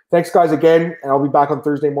thanks, guys, again. And I'll be back on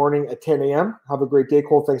Thursday morning at 10 a.m. Have a great day,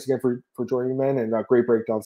 Cole. Thanks again for joining, man, and great breakdowns.